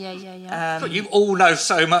 Okay, yeah. But you all know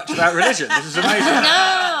so much about religion. This is amazing.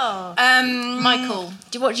 No. Michael,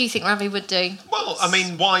 what do you think Ravi would do? Well, I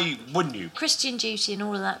mean, why wouldn't you? Christian duty and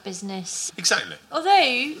all of that business. Exactly. Although,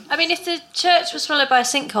 I mean, if the church was swallowed by a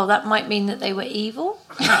sinkhole, that might mean that they were evil.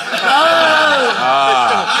 Oh, shit.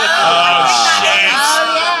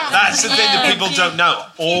 Oh, yeah. That's the thing that people don't know.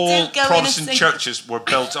 All Protestant churches were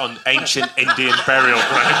built on ancient Indian burial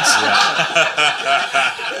grounds.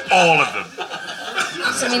 All of them.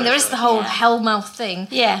 So, I mean, there is the whole hellmouth thing.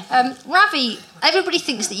 Yeah. Ravi, everybody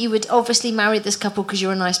thinks that you would obviously marry this couple because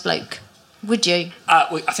you're a nice bloke. Would you?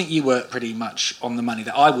 I think you were pretty much on the money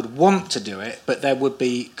that I would want to do it, but there would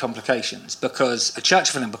be complications because the Church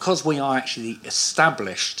of England, because we are actually the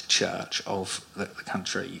established church of the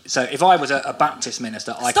country. So if I was a Baptist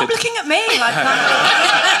minister, I could... Stop looking at me like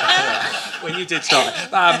that. Well, you did start.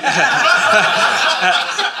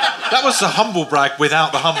 That was the humble brag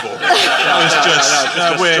without the humble. That was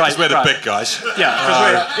just weird because we're the big guys.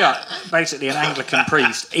 Yeah, because basically an Anglican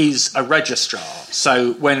priest is a registrar.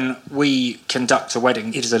 So when we conduct a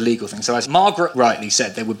wedding, it is a legal thing. So as Margaret rightly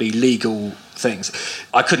said, there would be legal things.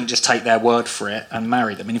 I couldn't just take their word for it and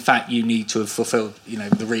marry them. And in fact, you need to have fulfilled,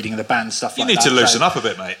 the reading of the band, stuff like that. You need to loosen up a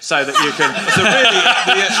bit, mate. So that you can... So really,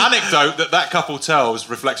 the anecdote that couple tells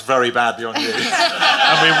reflects very badly on you.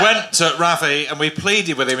 And we went to Ravi and we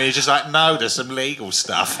pleaded with him and he's just like, no, there's some legal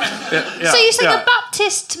stuff. So you say a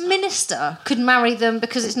Baptist minister could marry them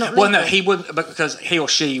because it's not legal? Well, no, he wouldn't, because he or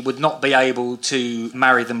she would not be able to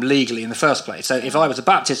marry them legally in the first place. So if I was a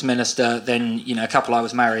Baptist minister, then, a couple I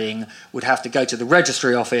was marrying would have to go to the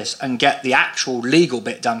registry office and get the actual legal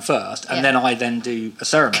bit done first, and then I then do a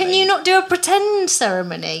ceremony. Can you not do a pretend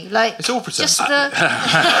ceremony? Like, it's all pretend. Just the...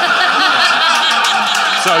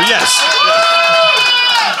 So, yes.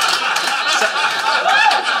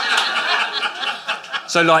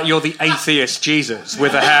 So, like, you're the atheist Jesus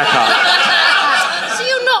with a haircut. So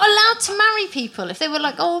you're not allowed to marry people if they were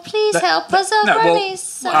like, oh, please help us, our Grammys.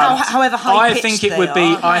 However high-pitched I think it would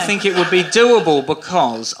be. I think it would be doable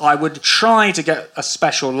because I would try to get a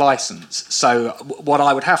special license. So what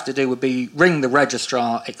I would have to do would be ring the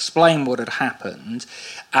registrar, explain what had happened,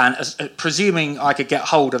 and presuming I could get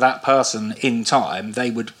hold of that person in time,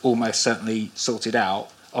 they would almost certainly sort it out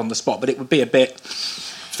on the spot. But it would be a bit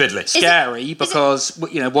fiddly, scary because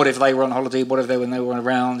what if they were on holiday? What if they weren't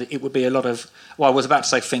around? It would be a lot of. Well, I was about to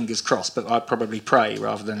say fingers crossed, but I'd probably pray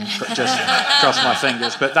rather than just cross my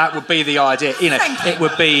fingers. But that would be the idea. It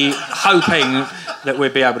would be hoping that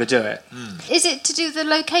we'd be able to do it. Is it to do with the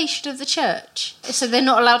location of the church? So they're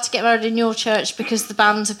not allowed to get married in your church because the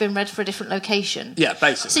bands have been read for a different location? Yeah,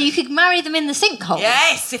 basically. So you could marry them in the sinkhole?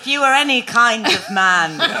 Yes, if you were any kind of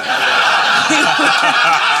man.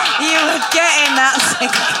 you would get in that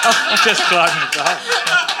sinkhole. Just climbing the hole.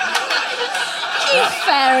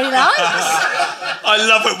 Very nice. I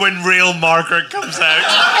love it when real Margaret comes out.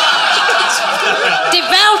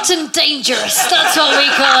 Devout and dangerous, that's what we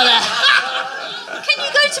call her. Can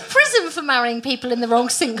you go to prison for marrying people in the wrong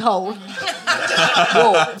sinkhole?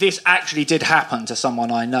 Well, this actually did happen to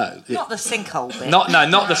someone I know. Not the sinkhole bit. Not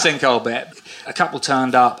the sinkhole bit. A couple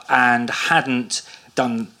turned up and hadn't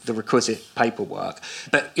done the requisite paperwork,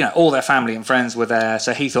 but all their family and friends were there,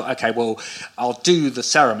 so he thought, okay, well, I'll do the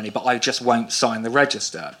ceremony, but I just won't sign the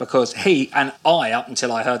register, because he and I, up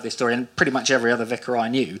until I heard this story, and pretty much every other vicar I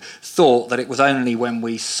knew, thought that it was only when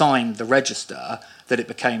we signed the register that it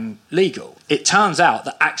became legal. It turns out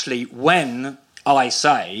that actually when I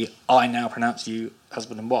say, I now pronounce you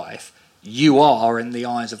husband and wife, you are in the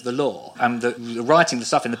eyes of the law. And the writing the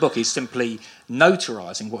stuff in the book is simply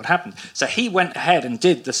notarising what happened. So he went ahead and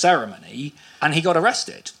did the ceremony, and he got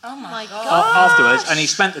arrested. Oh my God. Afterwards, and he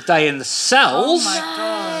spent the day in the cells. Oh my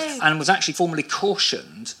God. And was actually formally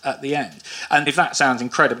cautioned at the end. And if that sounds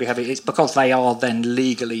incredibly heavy, it's because they are then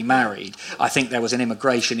legally married. I think there was an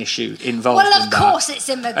immigration issue involved in that. Well, of course it's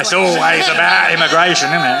immigration. It's always about immigration,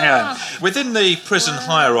 isn't it? Yeah. Within the prison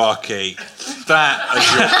hierarchy, that is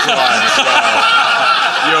your crime as well.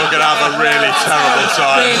 You're going to have a really terrible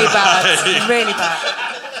time. Really bad. Really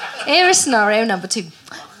bad. Here is scenario number 2.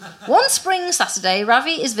 One spring Saturday,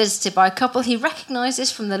 Ravi is visited by a couple he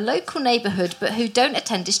recognises from the local neighbourhood but who don't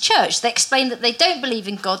attend his church. They explain that they don't believe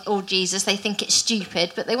in God or Jesus, they think it's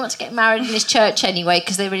stupid, but they want to get married in his church anyway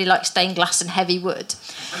because they really like stained glass and heavy wood.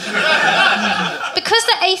 Because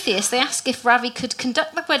they're atheists, they ask if Ravi could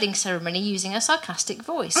conduct the wedding ceremony using a sarcastic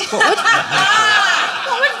voice. What would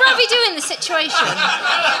Ravi do in this situation?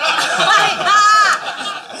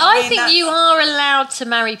 I think you are allowed to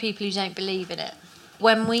marry people who don't believe in it.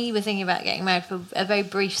 When we were thinking about getting married for a very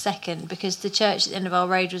brief second, because the church at the end of our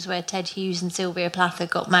road was where Ted Hughes and Sylvia Plath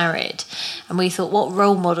got married, and we thought, what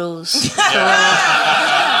role models for a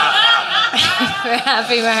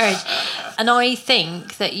happy marriage? And I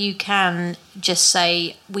think that you can just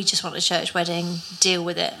say, we just want a church wedding, deal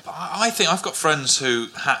with it. I think I've got friends who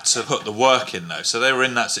had to put the work in, though. So they were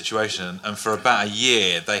in that situation, and for about a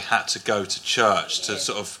year, they had to go to church to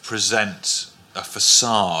sort of present a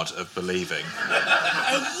facade of believing.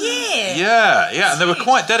 A year? Yeah, and they were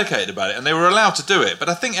quite dedicated about it, and they were allowed to do it, but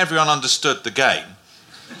I think everyone understood the game.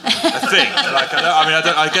 I think.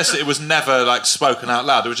 I guess it was never, spoken out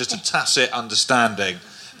loud. There was just a tacit understanding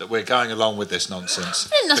that we're going along with this nonsense.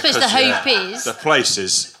 And I suppose the hope is... The place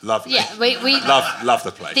is lovely. Yeah, we love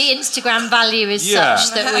the place. The Instagram value is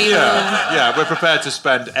such that we will... Yeah, we're prepared to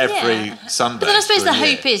spend every Sunday. But then I suppose the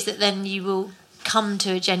hope is that then you will come to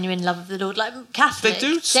a genuine love of the Lord, like Catholics. They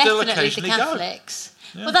do still definitely occasionally the Catholics.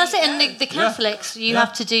 Well, that's it. And the Catholics, you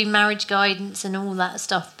have to do marriage guidance and all that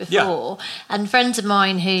stuff before. Yeah. And friends of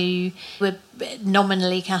mine who were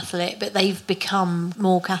nominally Catholic, but they've become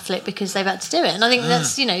more Catholic because they've had to do it. And I think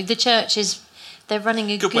that's, the church is... They're running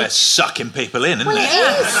a good way of sucking people in, isn't it? Well, it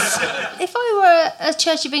is. If I were a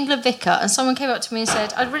Church of England vicar and someone came up to me and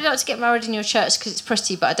said, I'd really like to get married in your church because it's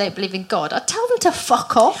pretty, but I don't believe in God, I'd tell them to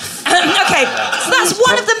fuck off. Okay, so that's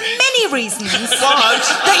one of the many reasons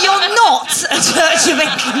that you're not a Church of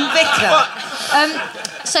England vicar.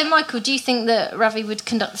 So, Michael, do you think that Ravi would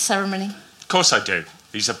conduct the ceremony? Of course I do.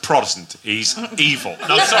 He's a Protestant. He's evil.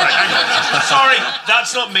 No, sorry. Sorry,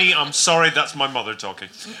 that's not me. I'm sorry, that's my mother talking.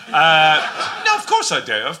 No, of course I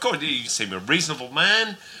do. Of course, you seem a reasonable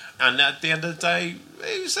man, and at the end of the day,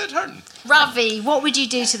 who's it hurting? Ravi, what would you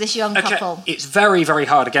do to this young couple? It's very, very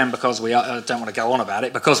hard, again, because we are... I don't want to go on about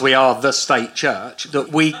it, because we are the state church, that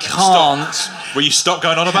we can't... Will you stop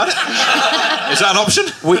going on about it? Is that an option?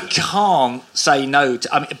 We can't say no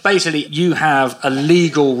to... I mean, basically, you have a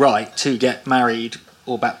legal right to get married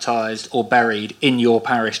or baptised or buried in your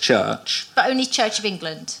parish church. But only Church of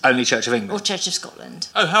England? Only Church of England. Or Church of Scotland?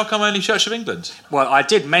 Oh, how come only Church of England? Well, I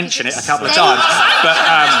did mention it a couple of times, but...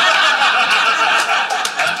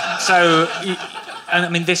 And I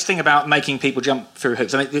mean, this thing about making people jump through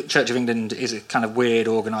hoops. I mean, the Church of England is a kind of weird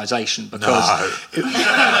organisation because... No.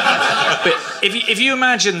 But if you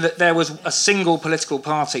imagine that there was a single political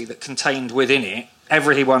party that contained within it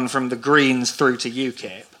everyone from the Greens through to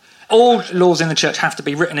UKIP, all laws in the church have to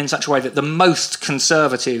be written in such a way that the most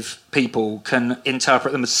conservative people can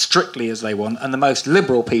interpret them as strictly as they want, and the most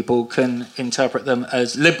liberal people can interpret them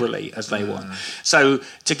as liberally as they want. So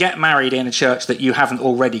to get married in a church that you haven't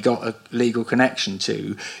already got a legal connection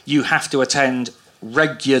to, you have to attend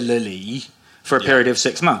regularly for a period of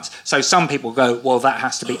 6 months. So some people go, well, that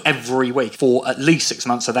has to be every week for at least 6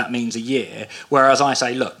 months, so that means a year. Whereas I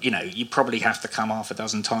say, look, you probably have to come half a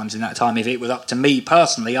dozen times in that time. If it was up to me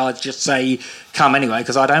personally, I'd just say come anyway,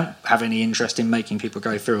 because I don't have any interest in making people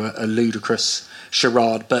go through a ludicrous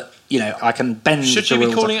charade. But, I can bend the rules. Should you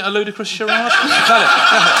be calling it a ludicrous charade?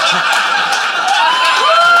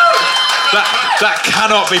 That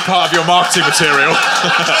cannot be part of your marketing material.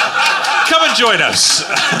 Come and join us.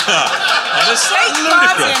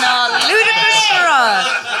 Ludicrous charade.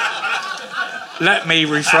 Let me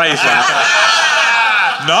rephrase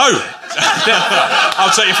that. No.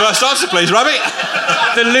 I'll take your first answer, please, Ravi.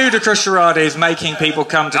 The ludicrous charade is making people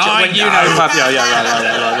come to church. Right.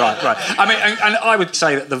 I mean, and I would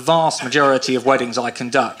say that the vast majority of weddings I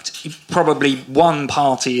conduct, probably one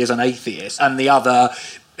party is an atheist and the other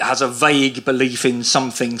has a vague belief in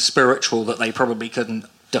something spiritual that they probably couldn't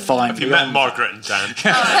define. Have you met Margaret and Dan?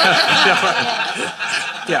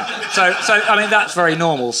 Yeah. So I mean, that's very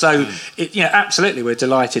normal. So, absolutely, we're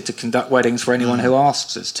delighted to conduct weddings for anyone who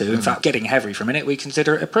asks us to. In fact, getting heavy for a minute, we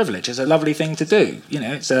consider it a privilege. It's a lovely thing to do.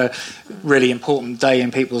 It's a really important day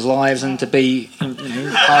in people's lives, and to be part of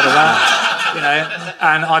that.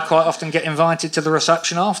 And I quite often get invited to the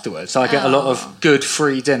reception afterwards. I get a lot of good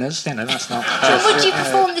free dinners. That's not. Would you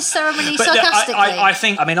perform this ceremony sarcastically? I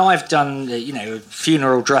think. I mean, I've done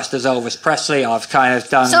funeral dressed as Elvis Presley. I've kind of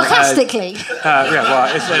done sarcastically.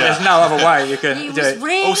 There's no other way you can do it.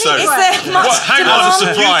 Really also, is there much hang on, a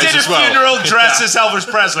surprise you did a as well. funeral dress as Elvis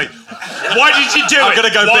Presley. Why did you do it? I'm going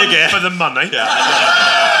to go big here for the money. Yeah.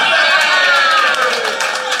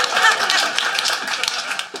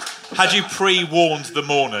 Had you pre-warned the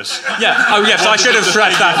mourners? Yeah. Oh, yes, I should have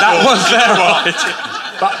stressed that. That was their right.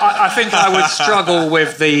 But I think I would struggle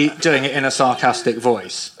with doing it in a sarcastic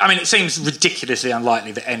voice. I mean, it seems ridiculously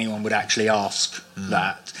unlikely that anyone would actually ask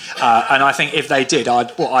that. And I think if they did,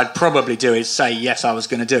 what I'd probably do is say, yes, I was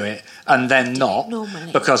going to do it, and then not.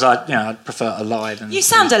 Normally. Because I'd prefer to lie than... You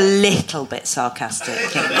sound a little bit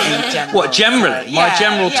sarcastic in general. What, generally? My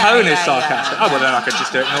general tone is sarcastic. Oh, well, then I could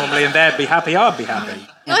just do it normally and they'd be happy, I'd be happy.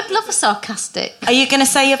 I'd love a sarcastic. Are you going to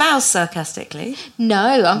say your vows sarcastically?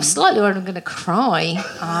 No, I'm slightly worried I'm going to cry.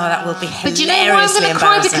 Oh, that will be hilariously But do you know why I'm going to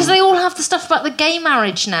cry? Because they all have the stuff about the gay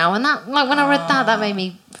marriage now, and that, when I read that made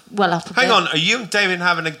me well up a bit. Hang on, are you and David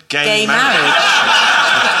having a gay marriage?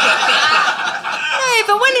 No,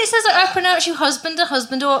 but when it says I pronounce you husband to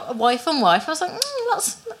husband or wife and wife, I was like,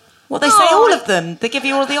 that's... Well, they say all of them. They give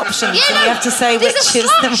you all the options, and you have to say which is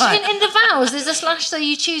the right. In the vows, there's a slash, so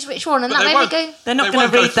you choose which one, and but that made me go... They're not going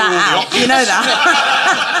to read that out. You know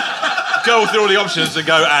that. Go through all the options and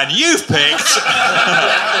go, and you've picked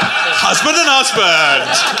husband and husband.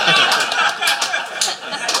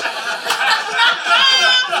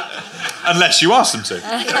 Unless you ask them to.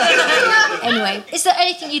 Anyway, is there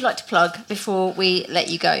anything you'd like to plug before we let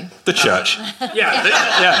you go? The church.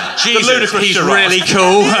 Yeah. Jesus, the ludicrous he's giraffe. really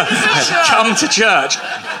cool. Come to church.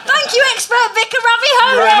 Thank you, expert Vicar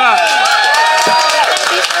Ravioli. Very much.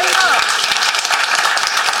 Thank you very much.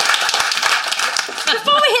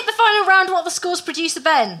 Before we hit the final round, what are the scores, producer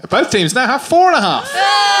Ben? Both teams now have 4.5.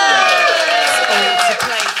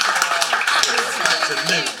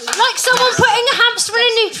 Like someone putting a hamster in a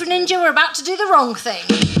Nutri Ninja, we're about to do the wrong thing.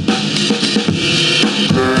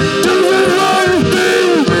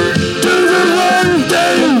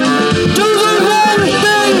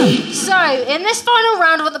 So, in this final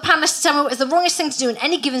round, I want the panelists to tell me what is the wrongest thing to do in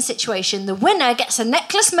any given situation. The winner gets a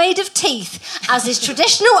necklace made of teeth, as is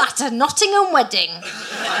traditional at a Nottingham wedding.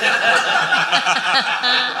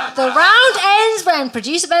 The round ends when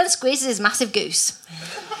producer Ben squeezes his massive goose.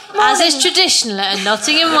 As is traditional at a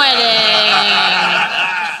Nottingham wedding.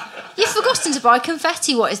 You've forgotten to buy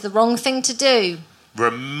confetti. What is the wrong thing to do?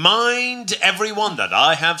 Remind everyone that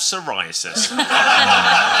I have psoriasis.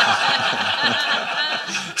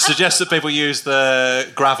 Suggest that people use the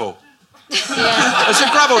gravel. There's some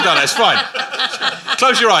gravel done, it's fine.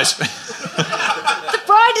 Close your eyes. The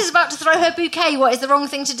bride is about to throw her bouquet. What is the wrong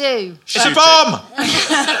thing to do? It's a bomb!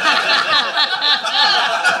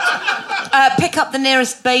 Pick up the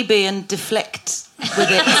nearest baby and deflect with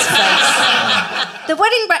its face. The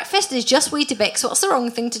wedding breakfast is just Weetabix. What's the wrong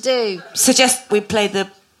thing to do? Suggest we play the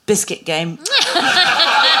biscuit game. The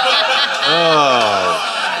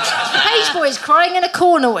page boy is crying in a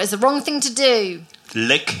corner. What is the wrong thing to do?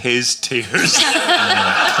 Lick his tears.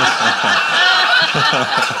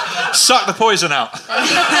 Suck the poison out.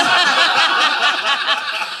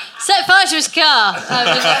 Set fire to his car.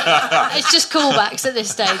 It's just callbacks at this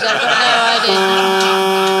stage. I've got no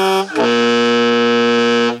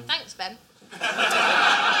idea. Thanks, Ben.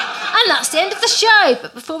 And that's the end of the show.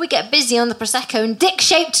 But before we get busy on the Prosecco and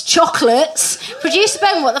dick-shaped chocolates, producer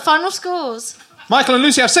Ben, what are the final scores? Michael and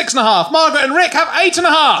Lucy have 6.5. Margaret and Rick have 8.5.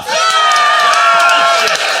 Well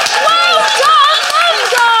done, then,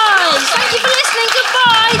 guys! Thank you for listening.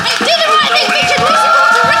 Goodbye. Do the right thing. Featured Lucy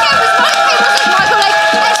Walter, Rick Evans, Michael Peoples, Michael Lake,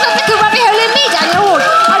 expert Vicar Ravioli, and me, Daniel Ward.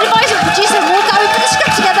 Our advisor and producer Walker, we put the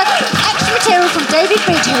script together. Extra material from David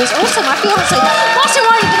Bridge, who is also my fiance.